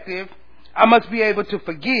perspective, I must be able to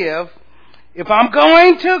forgive. If I'm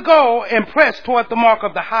going to go and press toward the mark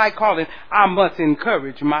of the high calling, I must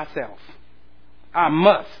encourage myself. I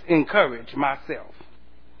must encourage myself.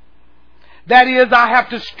 That is, I have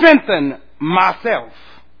to strengthen myself.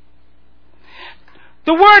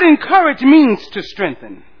 The word encourage means to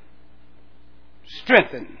strengthen.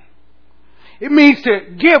 Strengthen. It means to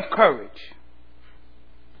give courage.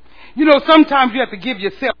 You know, sometimes you have to give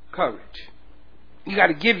yourself courage. You got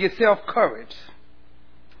to give yourself courage.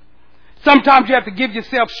 Sometimes you have to give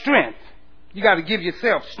yourself strength. You got to give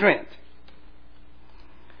yourself strength.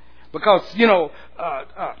 Because, you know,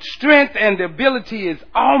 strength and the ability is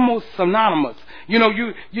almost synonymous. You know,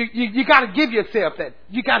 you got to give yourself that.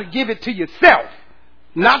 You got to give it to yourself,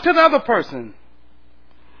 not to the other person.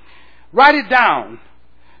 Write it down.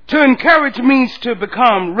 To encourage means to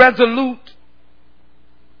become resolute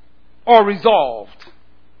or resolved.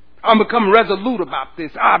 I'm becoming resolute about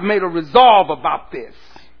this. I've made a resolve about this.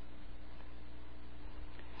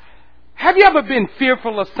 Have you ever been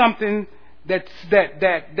fearful of something that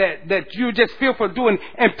you're just fearful of doing,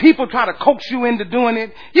 and people try to coax you into doing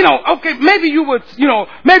it? You know, okay, maybe you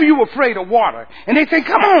were afraid of water, and they say,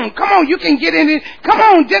 come on, you can get in it. Come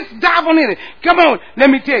on, just dive on in it. Come on. Let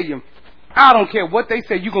me tell you, I don't care what they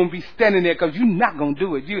say, you're going to be standing there because you're not going to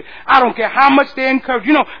do it. I don't care how much they encourage.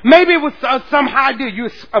 You know, maybe it was some high deal. You're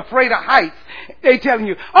afraid of heights. They telling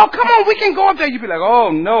you, oh, come on, we can go up there. You be like,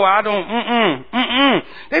 oh, no, I don't.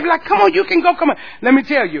 They be like, come on, you can go, come on. Let me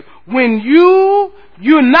tell you, when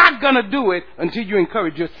you're not going to do it until you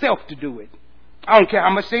encourage yourself to do it. I don't care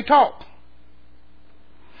how much they talk.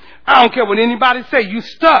 I don't care what anybody say. You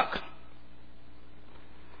stuck.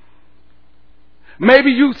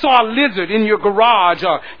 Maybe you saw a lizard in your garage,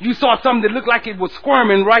 or you saw something that looked like it was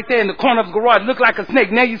squirming right there in the corner of the garage. It looked like a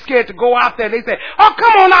snake. Now you're scared to go out there. They say, oh,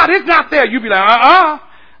 come on out. It's not there. You be like,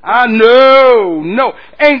 no.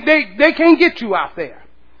 And they can't get you out there.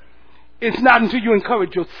 It's not until you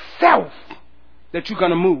encourage yourself that you're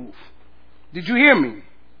going to move. Did you hear me?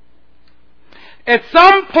 At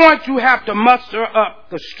some point, you have to muster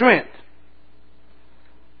up the strength.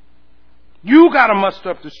 You got to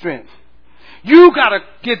muster up the strength. You got to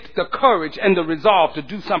get the courage and the resolve to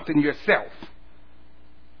do something yourself.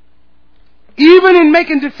 Even in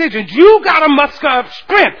making decisions, you got to muster up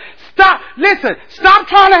strength. Stop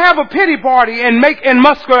trying to have a pity party and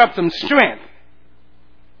muster up some strength.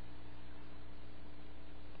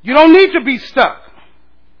 You don't need to be stuck.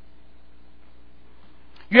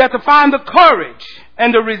 You have to find the courage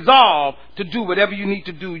and the resolve to do whatever you need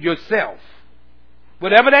to do yourself.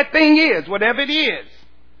 Whatever that thing is, whatever it is.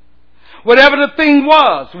 Whatever the thing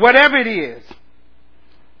was, whatever it is.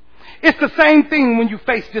 It's the same thing when you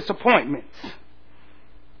face disappointments.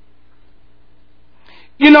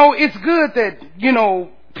 You know, it's good that, you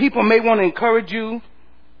know, people may want to encourage you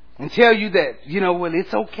and tell you that, you know, well,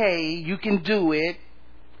 it's okay, you can do it.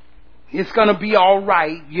 It's going to be all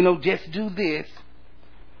right, you know, just do this.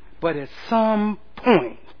 But at some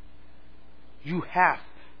point, you have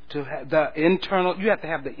to have the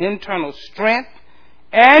internal strength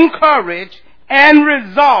and courage and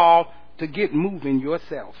resolve to get moving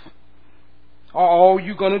yourself. All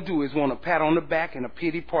you're going to do is want a pat on the back and a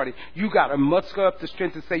pity party. You got to muster up the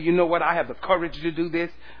strength to say, you know what, I have the courage to do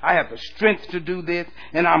this. I have the strength to do this,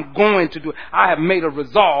 and I'm going to do it. I have made a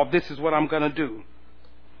resolve. This is what I'm going to do.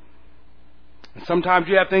 And sometimes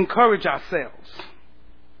you have to encourage ourselves.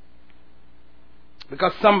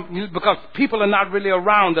 Because people are not really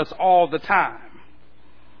around us all the time.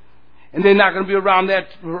 And they're not going to be around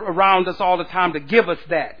us all the time to give us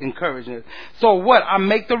that encouragement. So what? I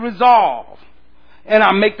make the resolve. And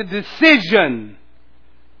I make the decision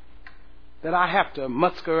that I have to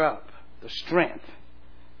muster up the strength,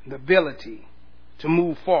 the ability to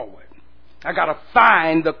move forward. I got to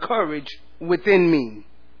find the courage within me.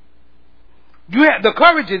 The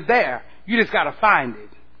courage is there. You just got to find it.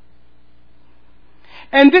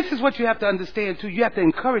 And this is what you have to understand too. You have to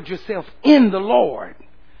encourage yourself in the Lord.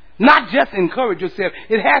 Not just encourage yourself.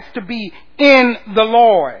 It has to be in the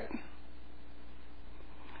Lord.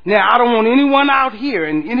 Now, I don't want anyone out here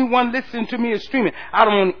and anyone listening to me or streaming, I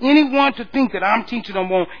don't want anyone to think that I'm teaching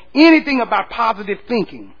them on anything about positive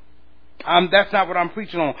thinking. That's not what I'm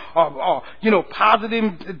preaching on. Or,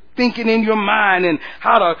 positive thinking in your mind and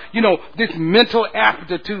how to, this mental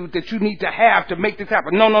aptitude that you need to have to make this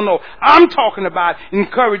happen. No. I'm talking about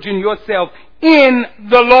encouraging yourself in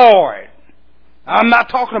the Lord. I'm not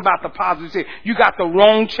talking about the positive. You got the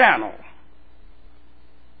wrong channel.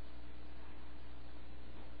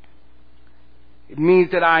 It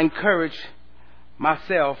means that I encourage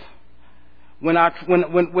myself when I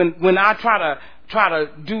try to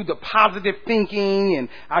do the positive thinking, and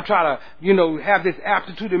I try to, have this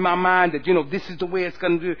aptitude in my mind that, this is the way it's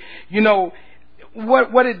going to do.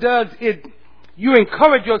 What it does, you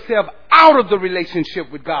encourage yourself out of the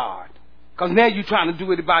relationship with God. Because now you're trying to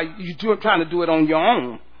do it on your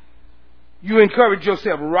own. You encourage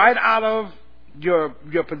yourself right out of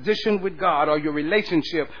your position with God or your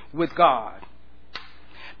relationship with God.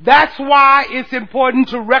 That's why it's important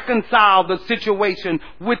to reconcile the situation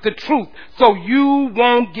with the truth, so you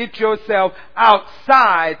won't get yourself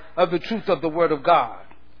outside of the truth of the Word of God.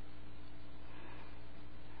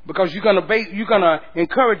 Because you're gonna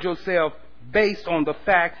encourage yourself based on the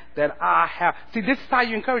fact that I have. See, this is how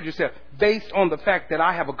you encourage yourself, based on the fact that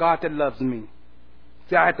I have a God that loves me.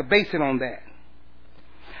 See, I have to base it on that.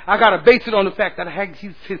 I got to base it on the fact that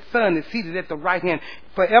His Son is seated at the right hand,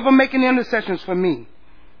 forever making intercessions for me.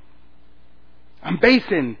 I'm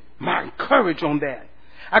basing my courage on that.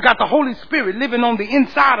 I got the Holy Spirit living on the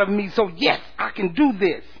inside of me, so yes, I can do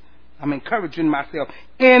this. I'm encouraging myself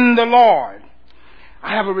in the Lord.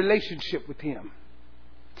 I have a relationship with Him.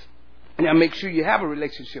 Now make sure you have a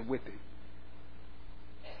relationship with Him.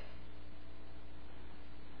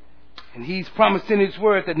 And He's promised in His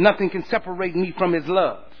Word that nothing can separate me from His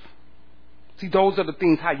love. See, those are the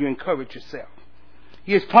things how you encourage yourself.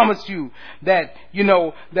 He has promised you that,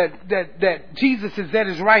 that Jesus is at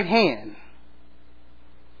His right hand.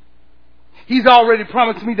 He's already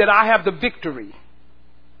promised me that I have the victory.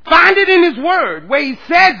 Find it in His Word where He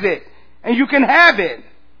says it, and you can have it.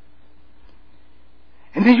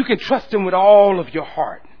 And then you can trust Him with all of your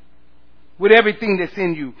heart, with everything that's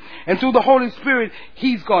in you. And through the Holy Spirit,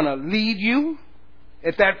 He's going to lead you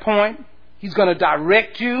at that point. He's going to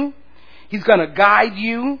direct you. He's going to guide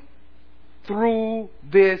you through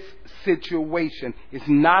this situation. It's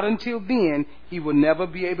not until then He will never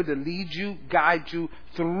be able to lead you, guide you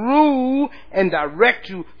through and direct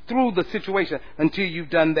you through the situation until you've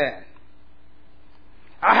done that.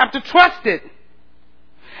 I have to trust it.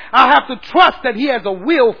 I have to trust that He has a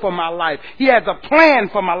will for my life. He has a plan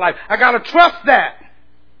for my life. I got to trust that.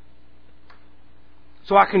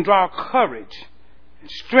 So I can draw courage and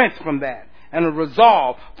strength from that, and a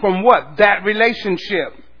resolve from what? That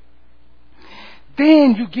relationship.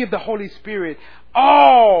 Then you give the Holy Spirit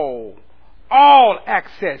all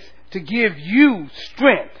access to give you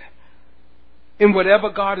strength in whatever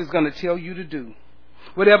God is going to tell you to do.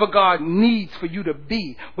 Whatever God needs for you to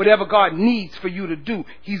be, whatever God needs for you to do,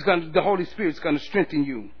 the Holy Spirit is going to strengthen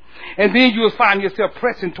you. And then you will find yourself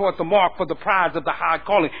pressing toward the mark for the prize of the high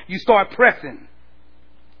calling. You start pressing.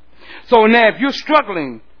 So now if you're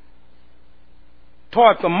struggling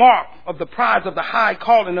toward the mark of the prize of the high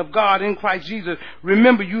calling of God in Christ Jesus,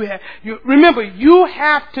 remember you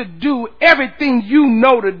have to do everything you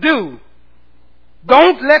know to do.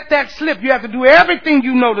 Don't let that slip. You have to do everything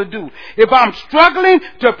you know to do. If I'm struggling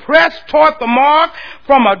to press toward the mark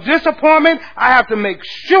from a disappointment, I have to make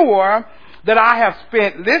sure that I have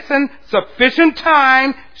spent, sufficient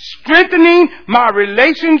time strengthening my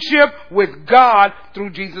relationship with God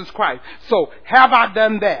through Jesus Christ. So, have I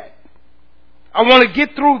done that? I want to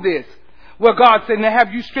get through this. Well, God said, now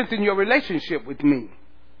have you strengthened your relationship with me?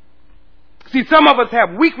 See, some of us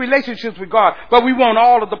have weak relationships with God, but we want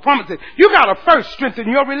all of the promises. You got to first strengthen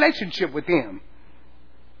your relationship with Him.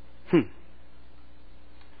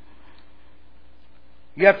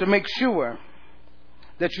 You have to make sure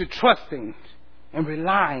that you're trusting and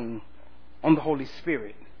relying on the Holy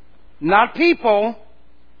Spirit. Not people.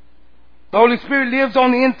 The Holy Spirit lives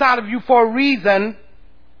on the inside of you for a reason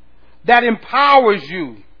that empowers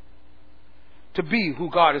you to be who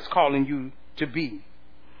God is calling you to be.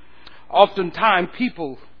 Oftentimes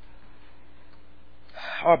people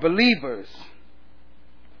are believers.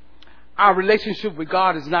 Our relationship with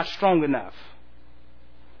God is not strong enough.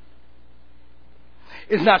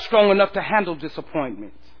 It's not strong enough to handle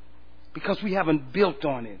disappointments because we haven't built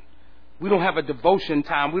on it. We don't have a devotion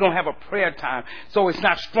time. We don't have a prayer time. So it's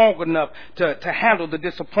not strong enough to handle the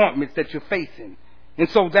disappointments that you're facing. And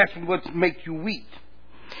so that's what makes you weak.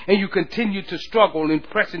 And you continue to struggle in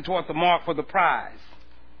pressing toward the mark for the prize.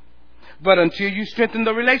 But until you strengthen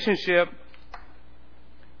the relationship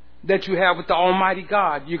that you have with the Almighty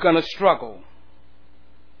God, you're going to struggle.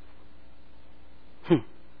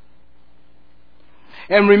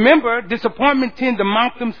 And remember, disappointment tend to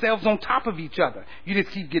mount themselves on top of each other. You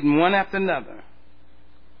just keep getting one after another.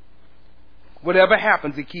 Whatever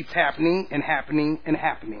happens, it keeps happening and happening and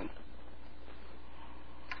happening.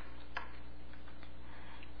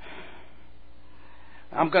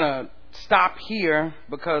 I'm going to stop here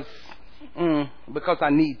because I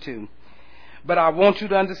need to. But I want you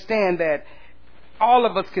to understand that all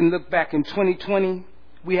of us can look back in 2020.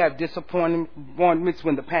 We have disappointments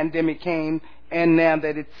when the pandemic came, and now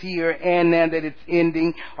that it's here, and now that it's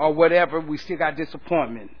ending, or whatever, we still got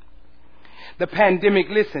disappointment. The pandemic,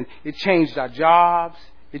 listen, it changed our jobs,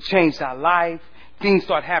 it changed our life. Things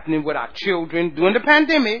start happening with our children during the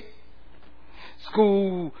pandemic.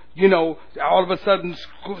 School, all of a sudden,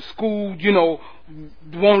 school,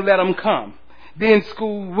 won't let them come. Then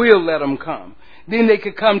school will let them come. Then they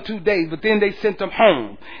could come 2 days, but then they sent them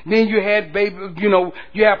home. Then you had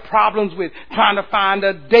you have problems with trying to find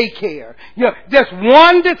a daycare. Just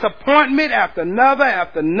one disappointment after another,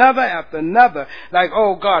 after another, after another. Like,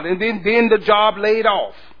 oh God, and then the job laid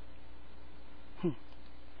off.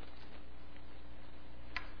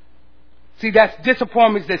 See, that's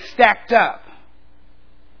disappointments that stacked up.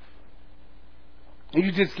 And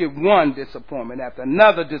you just get one disappointment after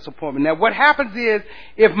another disappointment. Now what happens is,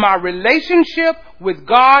 if my relationship with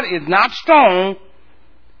God is not strong,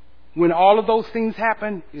 when all of those things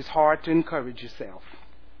happen, it's hard to encourage yourself.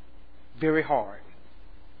 Very hard.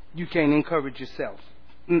 You can't encourage yourself.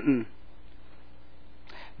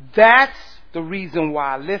 That's the reason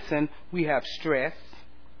why, listen, we have stress,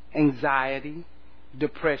 anxiety,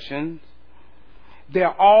 depression.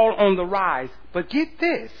 They're all on the rise. But get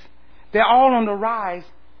this. They're all on the rise,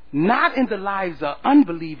 not in the lives of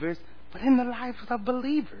unbelievers, but in the lives of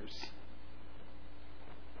believers.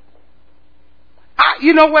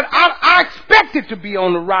 You know what? I expect it to be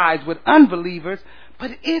on the rise with unbelievers,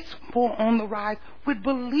 but it's more on the rise with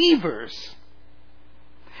believers.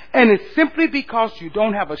 And it's simply because you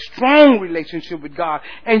don't have a strong relationship with God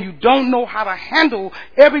and you don't know how to handle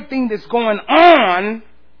everything that's going on.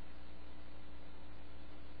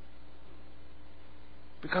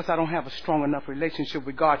 Because I don't have a strong enough relationship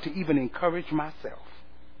with God to even encourage myself.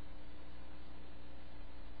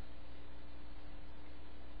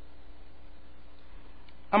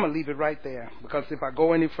 I'm going to leave it right there, because if I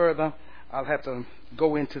go any further, I'll have to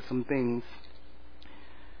go into some things.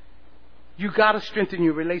 You got to strengthen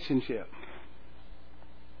your relationship.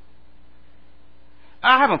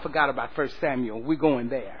 I haven't forgot about 1 Samuel. We're going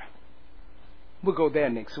there. We'll go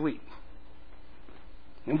there next week.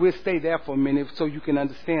 And we'll stay there for a minute so you can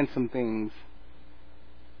understand some things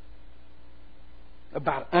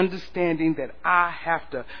about understanding that I have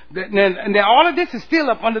to. Now all of this is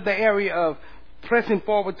still up under the area of pressing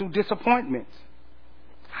forward through disappointments.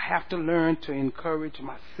 I have to learn to encourage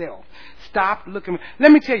myself. Stop looking.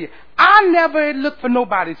 Let me tell you, I never look for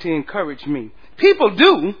nobody to encourage me. People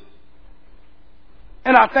do.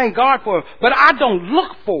 And I thank God for it. But I don't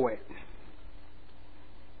look for it.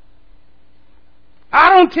 I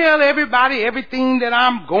don't tell everybody everything that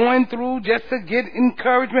I'm going through just to get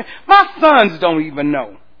encouragement. My sons don't even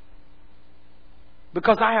know.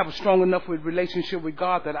 Because I have a strong enough relationship with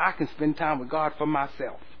God that I can spend time with God for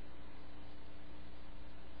myself.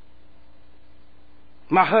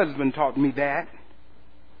 My husband taught me that.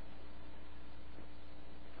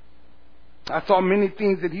 I saw many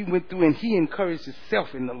things that he went through, and he encouraged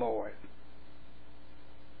himself in the Lord.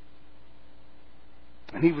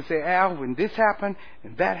 And he would say, Al, when this happened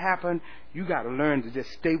and that happened, you got to learn to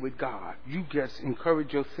just stay with God. You just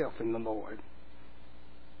encourage yourself in the Lord.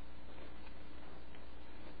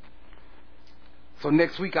 So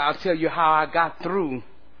next week I'll tell you how I got through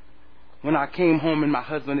when I came home and my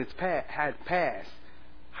husband had passed.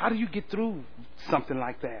 How do you get through something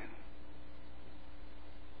like that?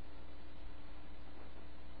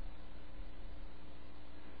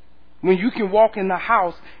 When you can walk in the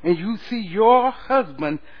house and you see your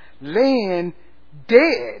husband laying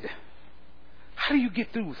dead. How do you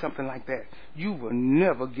get through something like that? You will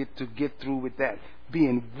never get through with that.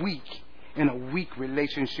 Being weak in a weak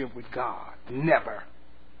relationship with God. Never.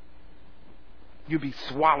 You'll be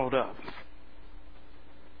swallowed up.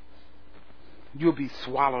 You'll be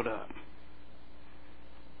swallowed up.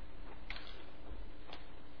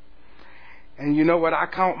 And you know what? I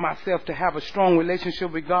count myself to have a strong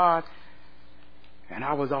relationship with God, and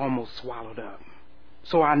I was almost swallowed up.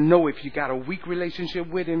 So I know if you got a weak relationship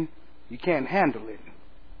with Him, you can't handle it.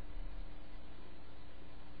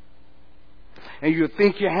 And you'll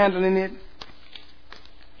think you're handling it,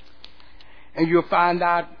 and you'll find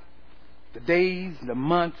out the days, the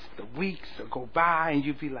months, the weeks will go by, and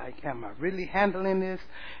you'll be like, am I really handling this?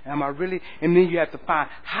 Am I really? And then you have to find,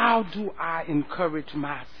 how do I encourage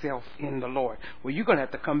myself in the Lord? Well, you're going to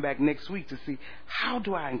have to come back next week to see, how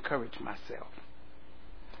do I encourage myself?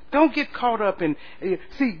 Don't get caught up in,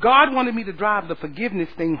 see, God wanted me to drive the forgiveness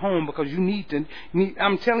thing home because you need to,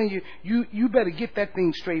 I'm telling you, you better get that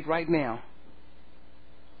thing straight right now.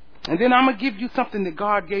 And then I'm going to give you something that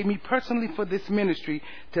God gave me personally for this ministry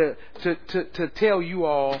to tell you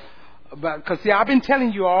all about. Because, see, I've been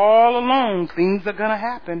telling you all along, things are going to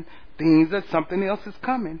happen. Something else is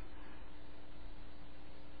coming.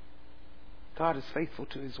 God is faithful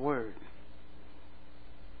to His word.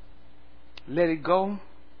 Let it go.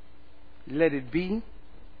 Let it be.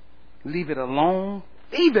 Leave it alone.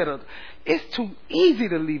 It's too easy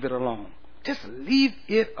to leave it alone. Just leave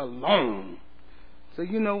it alone. So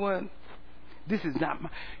you know what? This is not my...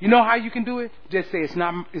 You know how you can do it? Just say it's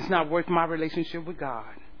not worth my relationship with God.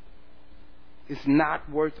 It's not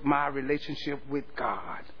worth my relationship with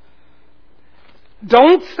God.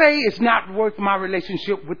 Don't say it's not worth my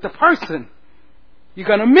relationship with the person. You're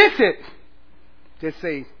going to miss it. Just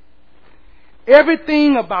say,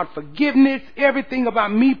 everything about forgiveness, everything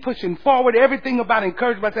about me pushing forward, everything about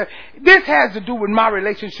encouraging myself, this has to do with my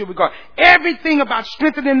relationship with God. Everything about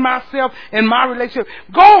strengthening myself and my relationship.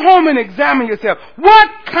 Go home and examine yourself. What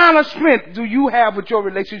kind of strength do you have with your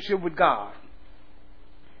relationship with God?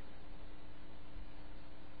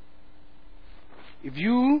 If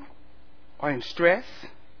you are in stress,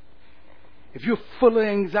 if you're full of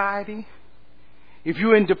anxiety, if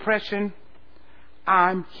you're in depression,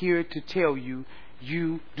 I'm here to tell you,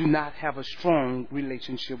 you do not have a strong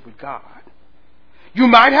relationship with God. You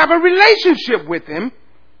might have a relationship with Him.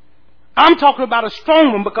 I'm talking about a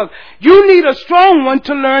strong one, because you need a strong one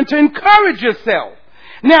to learn to encourage yourself.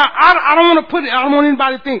 Now, I don't want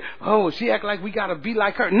anybody to think, oh, she act like we got to be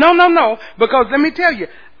like her. No. Because let me tell you,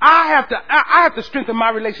 I have to strengthen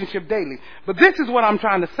my relationship daily. But this is what I'm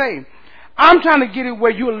trying to say. I'm trying to get it where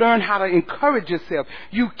you'll learn how to encourage yourself.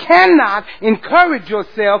 You cannot encourage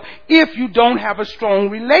yourself if you don't have a strong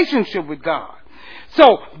relationship with God.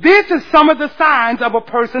 So this is some of the signs of a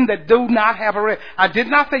person that do not have I did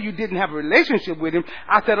not say you didn't have a relationship with Him.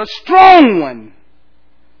 I said a strong one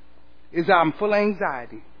is I'm full of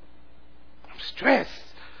anxiety. I'm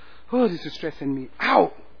stressed. Oh, this is stressing me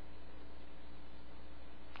out.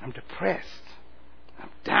 I'm depressed.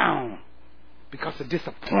 I'm down. Because of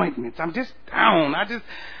disappointments. I'm just down.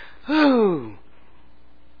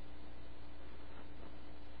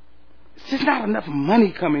 It's just not enough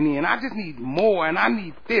money coming in. I just need more, and I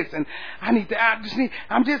need this, and I need that.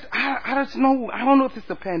 I don't know if it's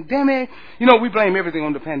the pandemic. You know, we blame everything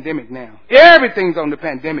on the pandemic now. Everything's on the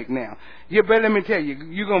pandemic now. Yeah, but let me tell you,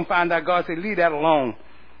 you're going to find out God said, leave that alone.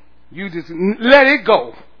 You just let it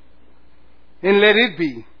go. And let it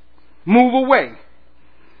be. Move away.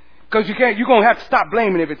 Because you're going to have to stop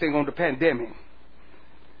blaming everything on the pandemic.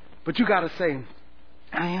 But you got to say,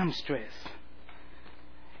 I am stressed.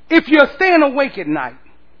 If you're staying awake at night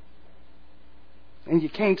and you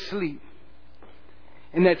can't sleep,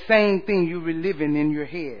 and that same thing you're reliving in your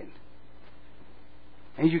head,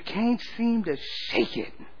 and you can't seem to shake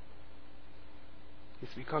it,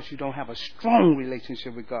 it's because you don't have a strong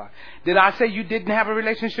relationship with God. Did I say you didn't have a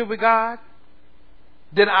relationship with God?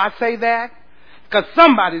 Did I say that? Because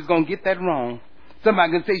somebody's going to get that wrong.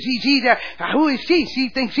 Somebody can say, who is she? She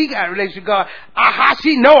thinks she got a relationship with God. How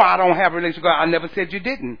she know I don't have a relationship with God? I never said you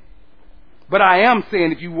didn't. But I am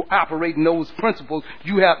saying if you operate in those principles,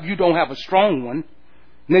 you don't have a strong one.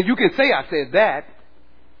 Now you can say I said that.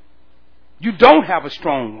 You don't have a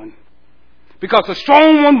strong one. Because a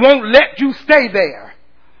strong one won't let you stay there.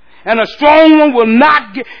 And a strong one will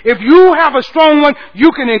not get... If you have a strong one,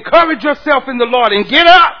 you can encourage yourself in the Lord and get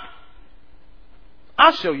up.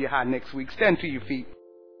 I'll show you how next week. Stand to your feet.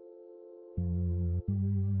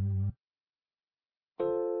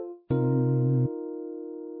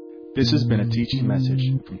 This has been a teaching message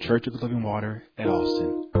from Church of the Living Water at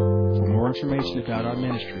Austin. For more information about our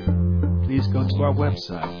ministry, please go to our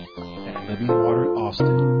website at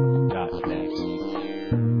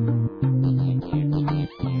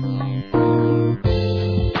livingwateraustin.net.